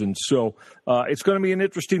season. So it's going to be an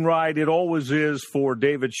interesting ride. It always is for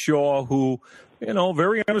David Shaw, who,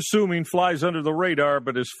 very unassuming, flies under the radar.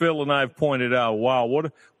 But as Phil and I have pointed out, wow,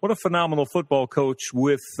 what a phenomenal football coach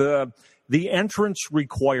with the entrance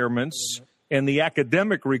requirements and the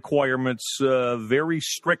academic requirements very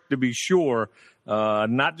strict, to be sure.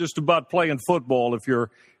 Not just about playing football if you're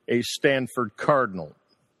a Stanford Cardinal.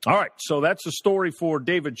 All right, so that's the story for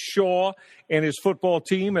David Shaw and his football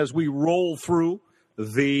team as we roll through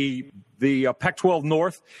the Pac-12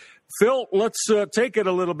 North. Phil, let's take it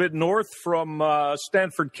a little bit north from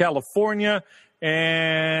Stanford, California,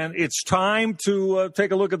 and it's time to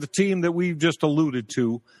take a look at the team that we've just alluded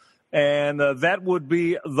to, and that would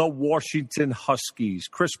be the Washington Huskies.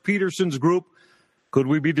 Chris Peterson's group. Could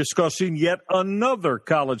we be discussing yet another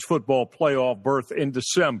college football playoff berth in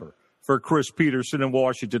December? for Chris Peterson in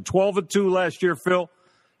Washington. 12-2 last year, Phil.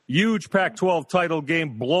 Huge Pac-12 title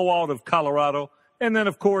game, blowout of Colorado. And then,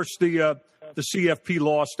 of course, the CFP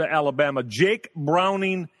loss to Alabama. Jake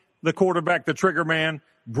Browning, the quarterback, the trigger man,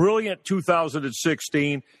 brilliant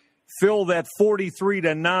 2016. Phil, that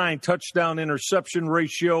 43-9 touchdown interception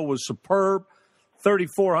ratio was superb.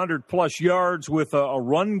 3,400-plus yards with a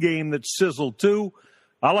run game that sizzled, too.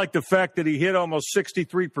 I like the fact that he hit almost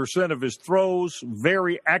 63% of his throws,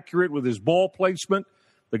 very accurate with his ball placement.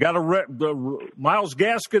 They got Myles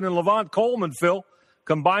Gaskin and Levon Coleman, Phil,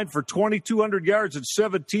 combined for 2,200 yards and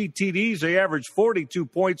 17 TDs. They averaged 42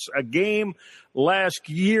 points a game last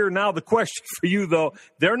year. Now the question for you, though,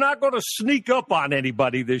 they're not going to sneak up on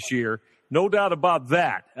anybody this year. No doubt about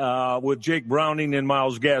that with Jake Browning and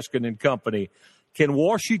Myles Gaskin and company. Can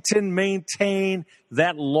Washington maintain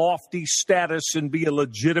that lofty status and be a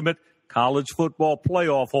legitimate college football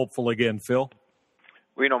playoff hopeful again, Phil?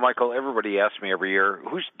 Well, Michael, everybody asks me every year,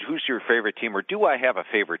 who's your favorite team, or do I have a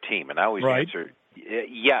favorite team? And I always answer,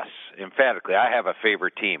 yes, emphatically, I have a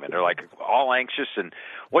favorite team. And they're like all anxious, and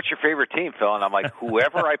what's your favorite team, Phil? And I'm like,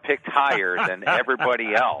 whoever I picked higher than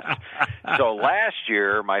everybody else. So last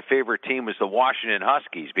year, my favorite team was the Washington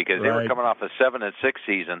Huskies because they were coming off a 7-6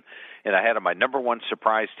 season, and I had my number one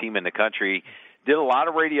surprise team in the country. Did a lot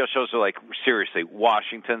of radio shows that like, seriously,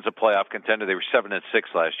 Washington's a playoff contender. They were 7-6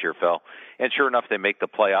 last year, Phil. And sure enough, they make the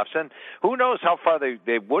playoffs. And who knows how far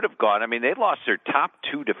they would have gone. I mean, they lost their top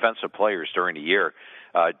two defensive players during the year.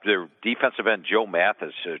 Their defensive end, Joe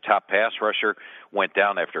Mathis, their top pass rusher, went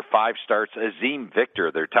down after 5 starts. Azim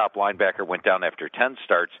Victor, their top linebacker, went down after 10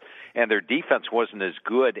 starts. And their defense wasn't as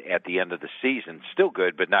good at the end of the season. Still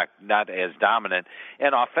good, but not as dominant.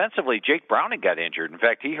 And offensively, Jake Browning got injured. In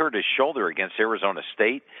fact, he hurt his shoulder against Arizona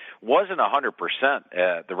State. Wasn't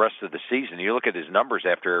 100% the rest of the season. You look at his numbers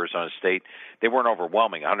after Arizona State, they weren't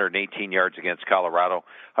overwhelming. 118 yards against Colorado,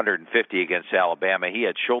 150 against Alabama. He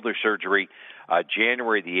had shoulder surgery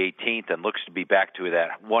January the 18th and looks to be back to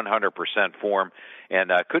that 100% form and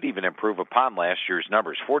could even improve upon last year's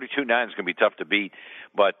numbers. 42-9 is going to be tough to beat,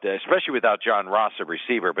 but especially without John Ross, a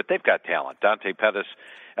receiver. But they've got talent. Dante Pettis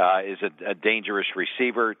is a dangerous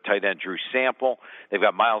receiver. Tight end Drew Sample. They've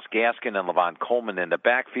got Myles Gaskin and Levon Coleman in the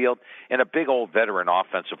backfield and a big old veteran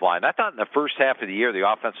offensive line. I thought in the first half of the year the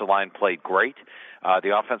offensive line played great.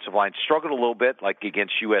 The offensive line struggled a little bit, like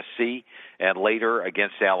against USC and later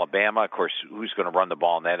against Alabama. Of course, who's going to run the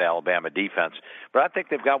ball in that Alabama defense? But I think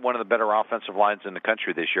they've got one of the better offensive lines in the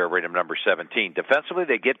country this year, rated number 17. Defensively,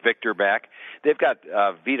 they get Victor back. They've got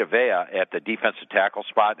Vita Vea at the defensive tackle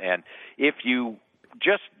spot. And if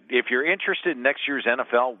you're interested in next year's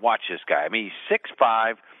NFL, watch this guy. I mean, he's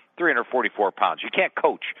 6'5", 344 pounds. You can't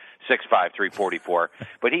coach 6'5", 344,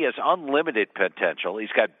 but he has unlimited potential.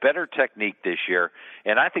 He's got better technique this year,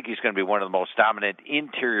 and I think he's going to be one of the most dominant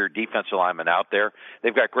interior defensive linemen out there.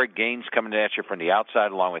 They've got Greg Gaines coming at you from the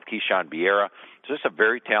outside along with Keyshawn Vieira. So it's a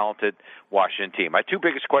very talented Washington team. My two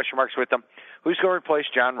biggest question marks with them, who's going to replace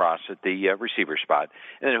John Ross at the receiver spot,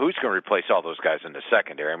 and then who's going to replace all those guys in the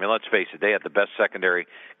secondary? I mean, let's face it, they had the best secondary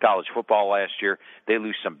college football last year. They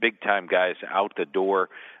lose some big-time guys out the door,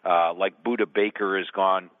 like Budda Baker is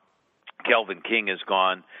gone. Kelvin King is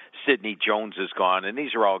gone. Sidney Jones is gone. And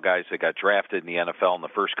these are all guys that got drafted in the NFL in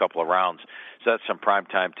the first couple of rounds. So that's some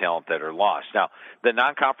primetime talent that are lost. Now, the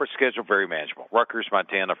non-conference schedule, very manageable. Rutgers,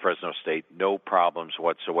 Montana, Fresno State, no problems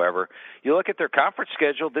whatsoever. You look at their conference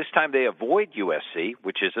schedule, this time they avoid USC,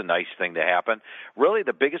 which is a nice thing to happen. Really,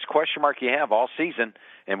 the biggest question mark you have all season,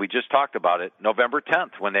 and we just talked about it, November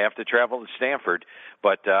 10th when they have to travel to Stanford.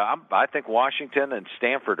 But I think Washington and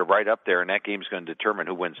Stanford are right up there, and that game is going to determine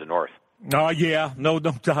who wins the North. Yeah, no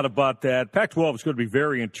doubt about that. Pac-12 is going to be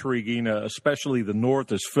very intriguing, especially the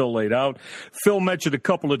North, as Phil laid out. Phil mentioned a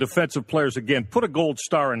couple of defensive players. Again, put a gold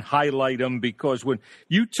star and highlight them, because when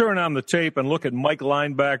you turn on the tape and look at Mike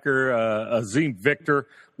Linebacker, Azim Victor,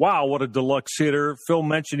 wow, what a deluxe hitter. Phil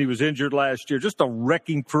mentioned he was injured last year. Just a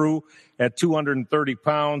wrecking crew at 230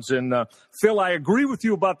 pounds. And, Phil, I agree with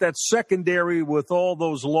you about that secondary with all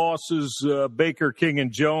those losses, Baker, King,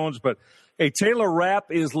 and Jones, but hey, Taylor Rapp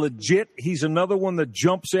is legit. He's another one that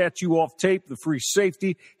jumps at you off tape. The free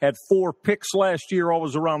safety had 4 picks last year,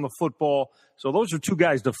 always around the football. So those are two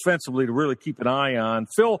guys defensively to really keep an eye on.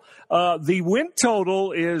 Phil, the win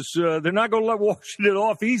total is they're not going to let Washington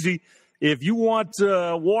off easy. If you want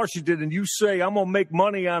Washington and you say, I'm going to make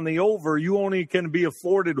money on the over, you only can be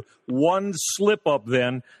afforded one slip-up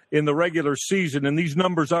then in the regular season. And these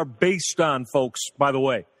numbers are based on, folks, by the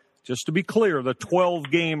way, just to be clear, the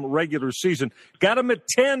 12-game regular season. Got them at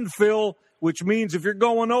 10, Phil, which means if you're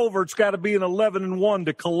going over, it's got to be an 11-1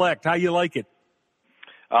 to collect. How you like it?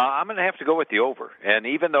 I'm going to have to go with the over. And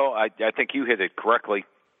even though I think you hit it correctly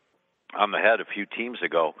on the head a few teams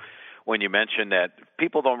ago when you mentioned that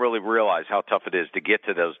people don't really realize how tough it is to get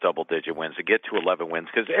to those double-digit wins, to get to 11 wins,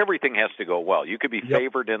 because everything has to go well. You could be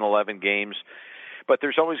favored in 11 games, but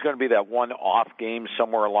there's always going to be that one off game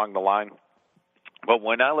somewhere along the line. But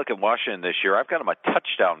when I look at Washington this year, I've got them a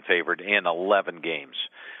touchdown favored in 11 games.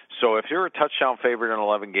 So if you're a touchdown favorite in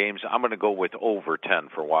 11 games, I'm going to go with over 10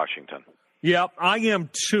 for Washington. Yeah, I am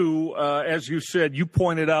too. As you said, you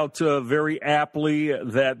pointed out very aptly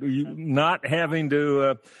that not having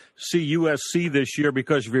to see USC this year,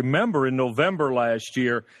 because remember in November last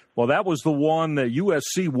year, well, that was the one that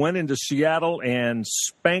USC went into Seattle and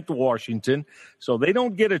spanked Washington. So they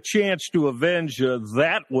don't get a chance to avenge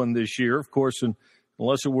that one this year, of course,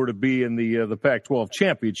 unless it were to be in the Pac-12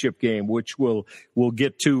 championship game, which we'll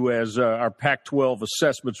get to as our Pac-12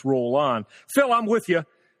 assessments roll on. Phil, I'm with you.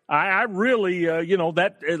 I really,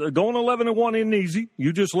 that going 11-1 isn't easy.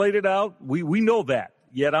 You just laid it out. We know that.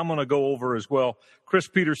 Yet I'm going to go over as well. Chris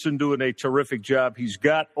Peterson doing a terrific job. He's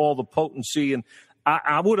got all the potency, and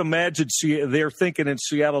I would imagine they're thinking in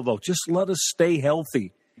Seattle, though, just let us stay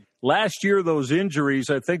healthy. Last year, those injuries,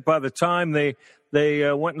 I think by the time they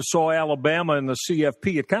went and saw Alabama in the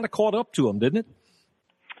CFP, it kind of caught up to them, didn't it?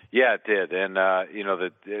 Yeah, it did. And, I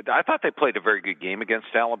thought they played a very good game against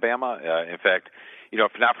Alabama. In fact,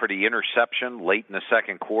 if not for the interception late in the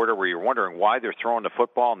second quarter where you're wondering why they're throwing the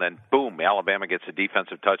football, and then, boom, Alabama gets a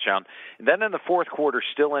defensive touchdown. And then in the fourth quarter,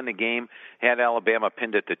 still in the game, had Alabama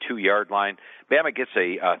pinned at the 2-yard line. Bama gets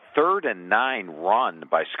a 3rd and 9 run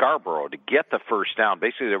by Scarborough to get the first down.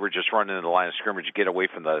 Basically, they were just running in the line of scrimmage to get away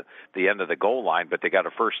from the end of the goal line, but they got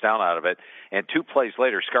a first down out of it. And 2 plays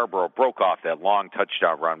later, Scarborough broke off that long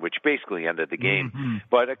touchdown run, which basically ended the game. Mm-hmm.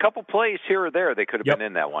 But a couple plays here or there, they could have been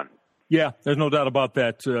in that one. Yeah, there's no doubt about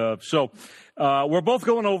that. So we're both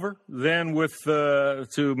going over then with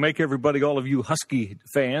to make everybody, all of you Husky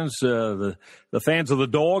fans, the fans of the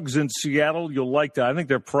Dogs in Seattle, you'll like that. I think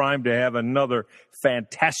they're primed to have another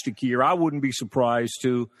fantastic year. I wouldn't be surprised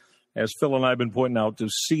to, as Phil and I have been pointing out, to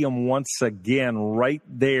see them once again right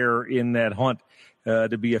there in that hunt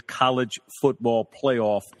to be a college football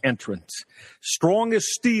playoff entrant. Strong as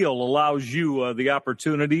Steel allows you the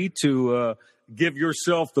opportunity to give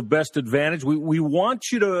yourself the best advantage. We want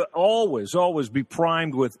you to always be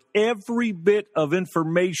primed with every bit of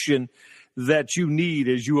information that you need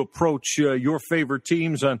as you approach your favorite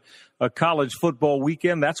teams on a college football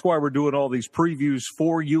weekend. That's why we're doing all these previews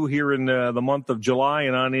for you here in the month of July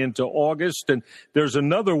and on into August. And there's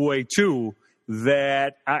another way, too,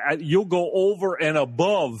 that you'll go over and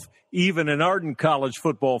above even an ardent college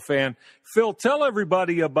football fan. Phil, tell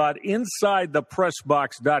everybody about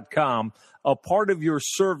InsideThePressBox.com, a part of your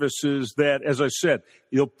services that, as I said,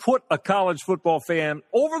 you'll put a college football fan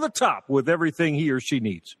over the top with everything he or she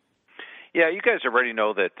needs. Yeah, you guys already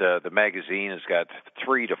know that the magazine has got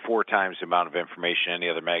 3 to 4 times the amount of information any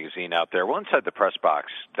other magazine out there. Well,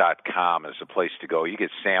 InsideThePressBox.com is the place to go. You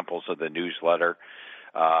get samples of the newsletter.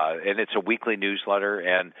 And it's a weekly newsletter.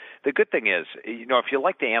 And the good thing is, if you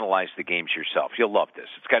like to analyze the games yourself, you'll love this.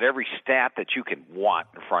 It's got every stat that you can want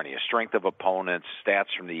in front of you. Strength of opponents,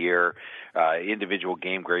 stats from the year, individual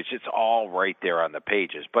game grades. It's all right there on the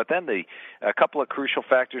pages. But then a couple of crucial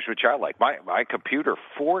factors which I like. My computer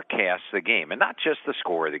forecasts the game, and not just the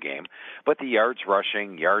score of the game, but the yards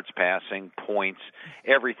rushing, yards passing, points.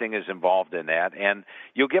 Everything is involved in that. And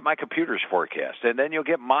you'll get my computer's forecast, and then you'll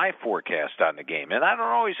get my forecast on the game. And I don't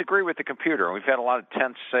always agree with the computer. We've had a lot of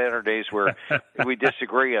tense Saturdays where we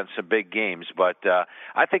disagree on some big games, but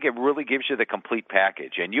I think it really gives you the complete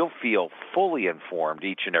package, and you'll feel fully informed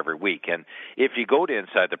each and every week. And if you go to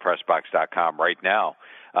InsideThePressBox.com right now,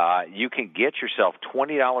 you can get yourself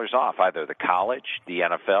 $20 off either the college, the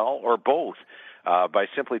NFL, or both by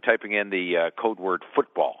simply typing in the code word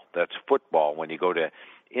football. That's football when you go to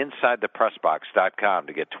InsideThePressBox.com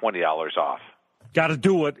to get $20 off. Got to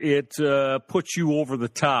do it. It puts you over the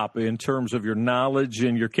top in terms of your knowledge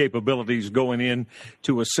and your capabilities going in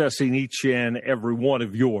to assessing each and every one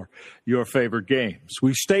of your favorite games.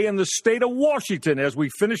 We stay in the state of Washington as we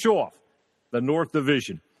finish off the North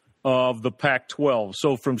Division of the Pac-12.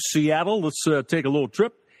 So from Seattle, let's take a little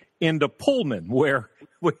trip into Pullman, where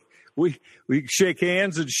we shake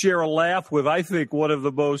hands and share a laugh with, I think, one of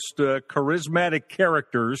the most charismatic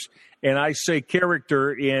characters, and I say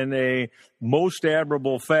character in a most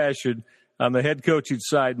admirable fashion on the head coaching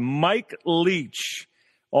side. Mike Leach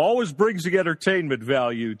always brings the entertainment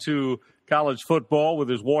value to college football with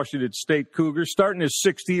his Washington State Cougars. Starting his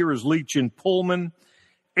 6th year as Leach in Pullman.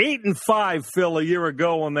 8-5, Phil, a year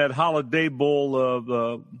ago on that Holiday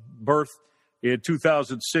Bowl berth in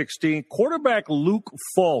 2016. Quarterback Luke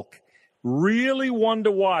Falk, really one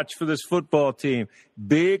to watch for this football team.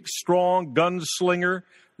 Big, strong gunslinger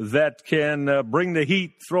that can bring the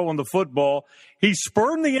heat throwing the football. He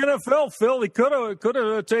spurned the NFL, Phil. He could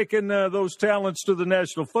have taken those talents to the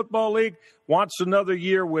National Football League. Wants another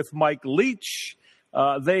year with Mike Leach.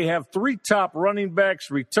 They have 3 top running backs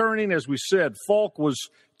returning. As we said, Falk was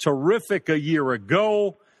terrific a year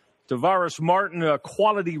ago. Tavares Martin, a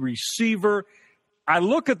quality receiver. I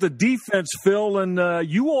look at the defense, Phil, and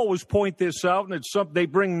you always point this out, and it's something. They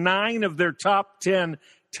bring 9 of their top 10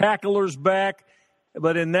 tacklers back.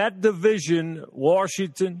 But in that division,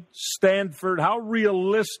 Washington, Stanford, how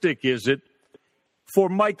realistic is it for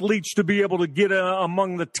Mike Leach to be able to get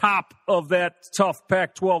among the top of that tough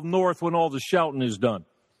Pac-12 North when all the shouting is done?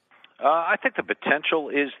 I think the potential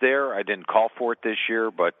is there. I didn't call for it this year,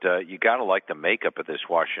 but you got to like the makeup of this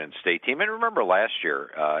Washington State team. And remember last year,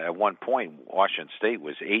 at one point, Washington State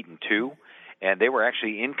was 8-2. And they were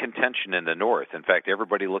actually in contention in the North. In fact,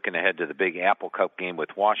 everybody looking ahead to the big Apple Cup game with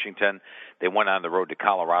Washington. They went on the road to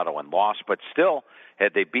Colorado and lost. But still,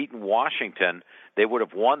 had they beaten Washington, they would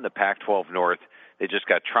have won the Pac-12 North. They just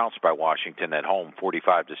got trounced by Washington at home,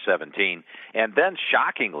 45-17. And then,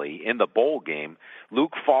 shockingly, in the bowl game,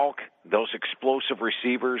 Luke Falk, those explosive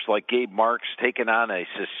receivers like Gabe Marks, taking on a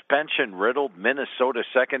suspension-riddled Minnesota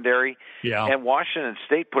secondary. Yeah. And Washington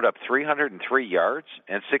State put up 303 yards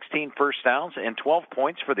and 16 first downs and 12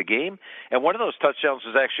 points for the game. And one of those touchdowns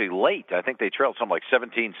was actually late. I think they trailed something like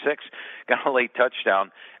 17-6, got a late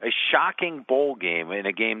touchdown. A shocking bowl game in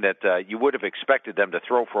a game that you would have expected them to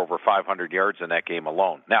throw for over 500 yards in that game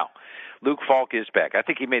alone. Now, Luke Falk is back. I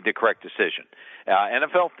think he made the correct decision.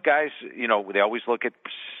 NFL guys, you know, they always look at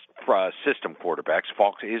system quarterbacks.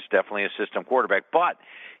 Falk is definitely a system quarterback, but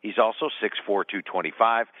he's also 6'4",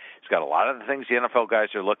 225. He's got a lot of the things the NFL guys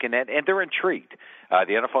are looking at, and they're intrigued.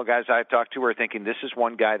 The NFL guys I've talked to are thinking this is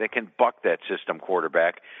one guy that can buck that system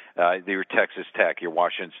quarterback, your Texas Tech, your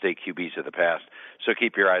Washington State QBs of the past. So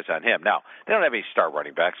keep your eyes on him. Now, they don't have any star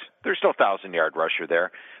running backs. There's still 1,000-yard rusher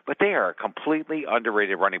there, but they are a completely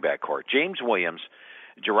underrated running back corps. James Williams,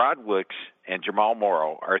 Gerard Wicks, and Jamal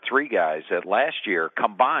Morrow are 3 guys that last year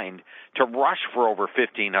combined to rush for over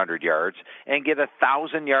 1,500 yards and get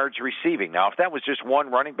 1,000 yards receiving. Now, if that was just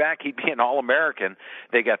one running back, he'd be an All-American.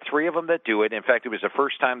 They got 3 of them that do it. In fact, it was the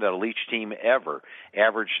first time that a Leach team ever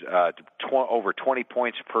averaged over 20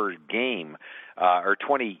 points per game, or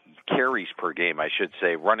 20 carries per game, I should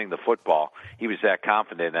say, running the football. He was that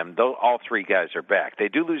confident in them. All 3 guys are back. They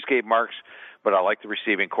do lose Gabe Marks, but I like the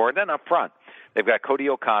receiving core. And then up front, they've got Cody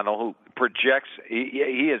O'Connell, who projects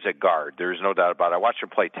he is a guard. There's no doubt about it. I watched him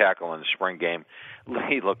play tackle in the spring game.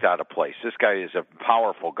 He looked out of place. This guy is a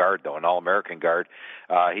powerful guard, though, an All-American guard.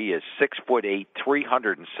 He is 6'8",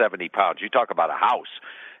 370 pounds. You talk about a house.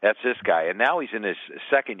 That's this guy. And now he's in his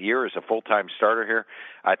second year as a full-time starter here.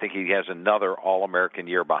 I think he has another All-American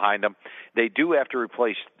year behind him. They do have to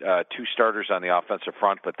replace 2 starters on the offensive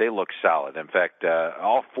front, but they look solid. In fact,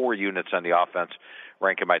 all 4 units on the offense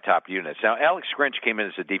rank in my top units. Now, Alex Grinch came in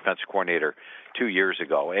as a defensive coordinator 2 years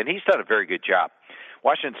ago, and he's done a very good job.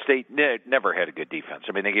 Washington State never had a good defense.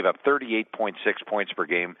 I mean, they gave up 38.6 points per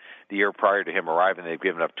game the year prior to him arriving. They've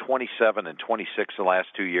given up 27 and 26 the last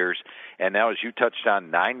 2 years. And now, as you touched on,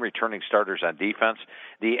 9 returning starters on defense.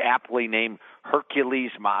 The aptly named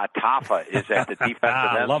Hercules Maatafa is at the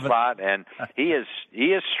defensive end spot, and he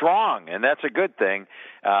is strong, and that's a good thing.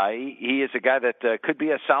 He is a guy that could be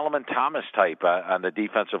a Solomon Thomas type on the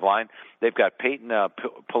defensive line. They've got Peyton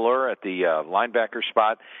Pallur at the linebacker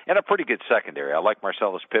spot, and a pretty good secondary. I like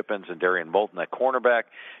Marcellus Pippins and Darian Moulton at cornerback,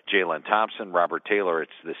 Jalen Thompson, Robert Taylor.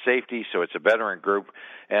 It's the safety, so it's a veteran group.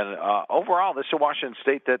 And overall, this is a Washington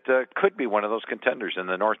State that could be one of those contenders in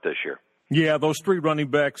the North this year. Yeah, those 3 running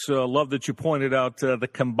backs, love that you pointed out the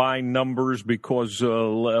combined numbers because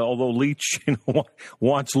although Leach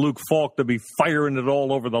wants Luke Falk to be firing it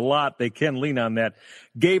all over the lot, they can lean on that.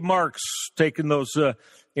 Gabe Marks taking those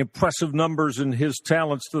impressive numbers and his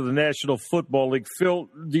talents to the National Football League. Phil,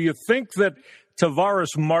 do you think that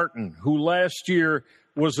Tavares Martin, who last year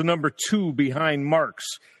was the number 2 behind Marks,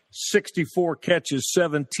 64 catches,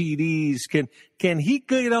 7 TDs. Can he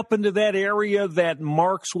get up into that area that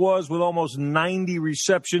Marks was with almost 90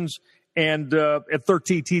 receptions and at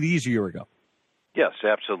 13 TDs a year ago? Yes,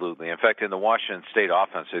 absolutely. In fact, in the Washington State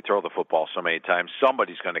offense, they throw the football so many times,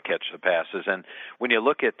 somebody's going to catch the passes. And when you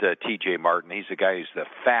look at T.J. Martin, he's the guy who's the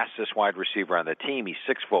fastest wide receiver on the team. He's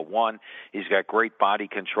 6'1". He's got great body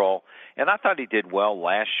control. And I thought he did well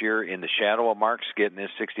last year in the shadow of Marks, getting his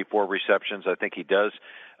 64 receptions. I think he does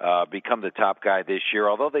become the top guy this year,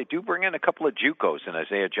 although they do bring in a couple of JUCOs, and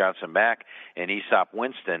Isaiah Johnson-Mack and Aesop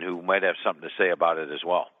Winston, who might have something to say about it as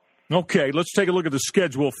well. Okay, let's take a look at the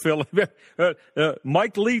schedule, Phil.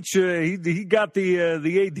 Mike Leach, he got the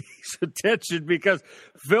AD's attention because,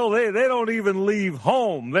 Phil, they don't even leave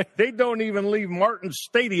home. They don't even leave Martin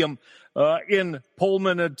Stadium in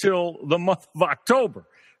Pullman until the month of October.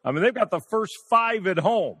 I mean, they've got the first 5 at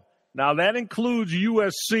home. Now, that includes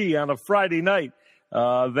USC on a Friday night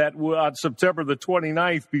on September the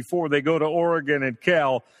 29th before they go to Oregon and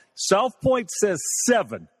Cal. South Point says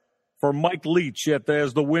 7. For Mike Leach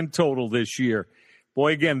as the win total this year.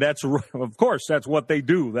 Boy, again, of course, that's what they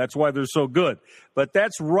do. That's why they're so good. But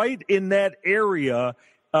that's right in that area.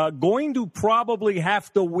 Going to probably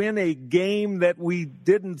have to win a game that we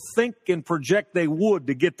didn't think and project they would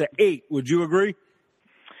to get to 8. Would you agree?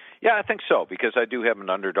 Yeah, I think so, because I do have an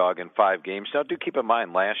underdog in 5 games. Now, do keep in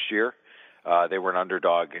mind, last year, they were an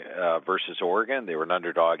underdog versus Oregon. They were an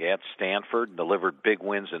underdog at Stanford, delivered big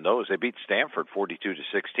wins in those. They beat Stanford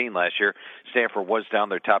 42-16 last year. Stanford was down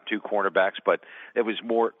their top 2 cornerbacks, but it was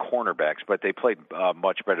more cornerbacks, but they played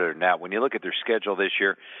much better than that. When you look at their schedule this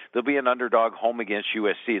year, they'll be an underdog home against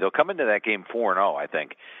USC. They'll come into that game 4-0, I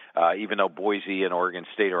think. Even though Boise and Oregon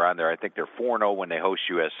State are on there, I think they're 4-0 when they host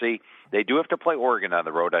USC. They do have to play Oregon on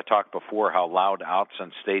the road. I talked before how loud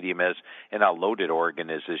Autzen Stadium is and how loaded Oregon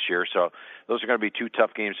is this year. So those are going to be 2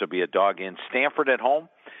 tough games. There'll be a dog in. Stanford at home,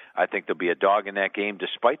 I think there'll be a dog in that game,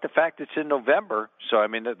 despite the fact it's in November. So, I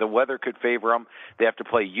mean, the weather could favor them. They have to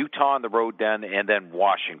play Utah on the road then, and then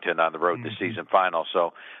Washington on the road the season final.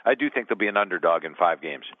 So I do think there'll be an underdog in 5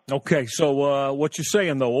 games. Okay, so what you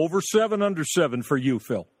saying, though, over 7, under 7 for you,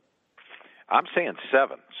 Phil? I'm saying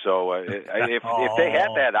 7. So if they had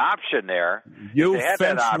that option there,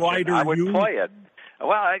 I would play it.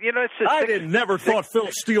 Well, it's I never thought Phil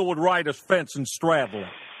Steele would ride a fence and straddle it.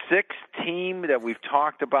 6 team that we've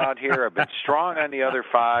talked about here. I've been strong on the other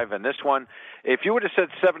 5, and this one, if you would have said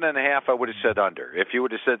 7.5, I would have said under. If you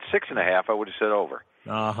would have said 6.5, I would have said over.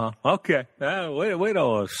 Okay. Way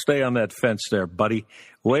to stay on that fence there, buddy.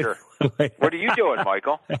 Sure. What are you doing,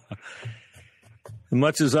 Michael? As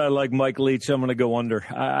much as I like Mike Leach, I'm going to go under.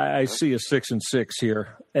 I see a 6-6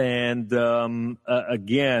 here. And,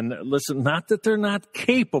 again, listen, not that they're not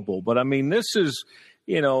capable, but, I mean, this is,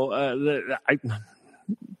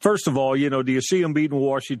 first of all, do you see them beating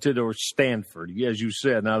Washington or Stanford, as you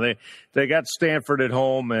said? Now, they got Stanford at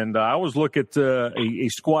home, and I always look at a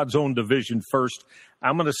squad zone division first.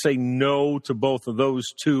 I'm going to say no to both of those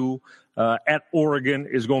 2. At Oregon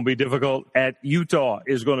is going to be difficult. At Utah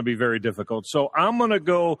is going to be very difficult. So I'm going to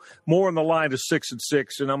go more on the line of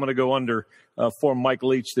 6-6, and I'm going to go under for Mike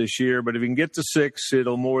Leach this year. But if he can get to 6,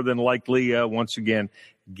 it'll more than likely, once again,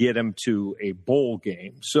 get him to a bowl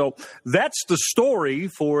game. So that's the story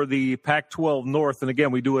for the Pac-12 North. And,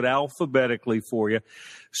 again, we do it alphabetically for you.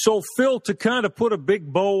 So, Phil, to kind of put a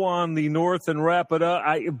big bow on the North and wrap it up,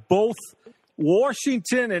 both –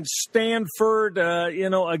 Washington and Stanford,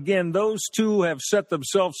 again, those 2 have set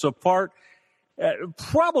themselves apart.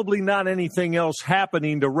 Probably not anything else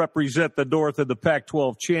happening to represent the North in the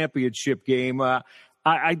Pac-12 championship game.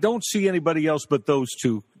 I don't see anybody else but those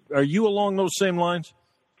 2. Are you along those same lines?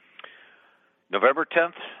 November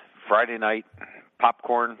 10th, Friday night,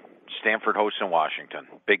 popcorn, Stanford hosting Washington.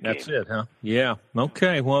 Big game. That's it, huh? Yeah.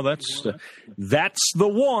 Okay. Well, that's the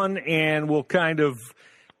one, and we'll kind of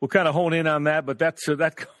hone in on that, but that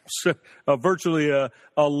comes virtually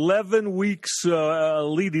 11 weeks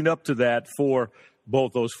leading up to that for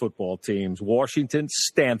both those football teams, Washington,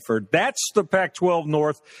 Stanford. That's the Pac-12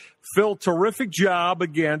 North. Phil, terrific job.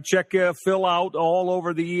 Again, check Phil out all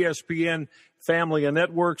over the ESPN family of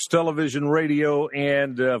networks, television, radio,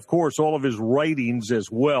 and, of course, all of his writings as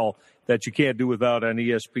well that you can't do without on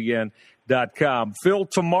ESPN.com. Phil,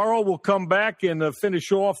 tomorrow we'll come back and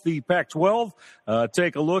finish off the Pac-12,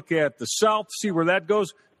 take a look at the South, see where that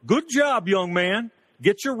goes. Good job, young man.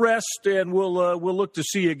 Get your rest, and we'll look to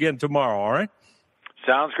see you again tomorrow, all right?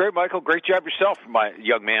 Sounds great, Michael. Great job yourself, my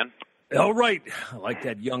young man. All right. I like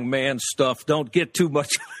that young man stuff. Don't get too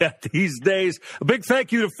much of that these days. A big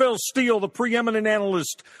thank you to Phil Steele, the preeminent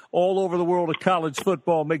analyst all over the world of college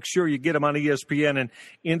football. Make sure you get him on ESPN and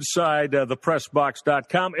inside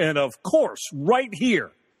thepressbox.com. And, of course, right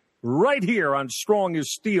here on Strong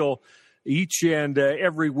as Steel, each and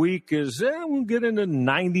every week as we'll get into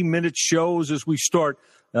 90-minute shows as we start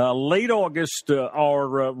late August,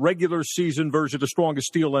 our regular season version of Strong as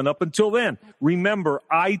Steel. And up until then, remember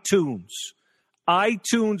iTunes.com.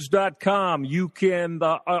 You can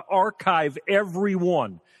archive every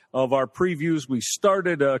one of our previews. We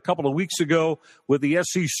started a couple of weeks ago with the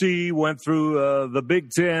SEC, went through the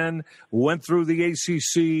Big Ten, went through the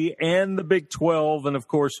ACC and the Big 12, and of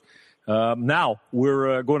course, now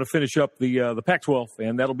we're going to finish up the Pac-12,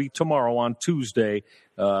 and that'll be tomorrow on Tuesday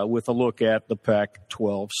with a look at the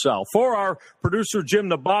Pac-12 South. For our producer, Jim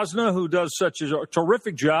Nabosna, who does such a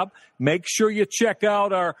terrific job, make sure you check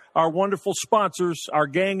out our wonderful sponsors, our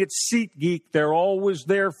gang at SeatGeek. They're always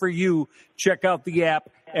there for you. Check out the app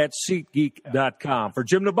at SeatGeek.com. For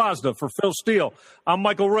Jim Nabosna, for Phil Steele, I'm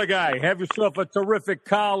Michael Reghi. Have yourself a terrific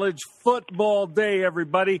college football day,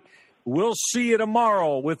 everybody. We'll see you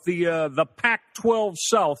tomorrow with the Pac-12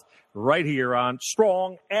 South right here on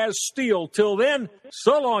Strong as Steel. Till then,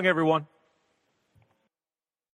 so long, everyone.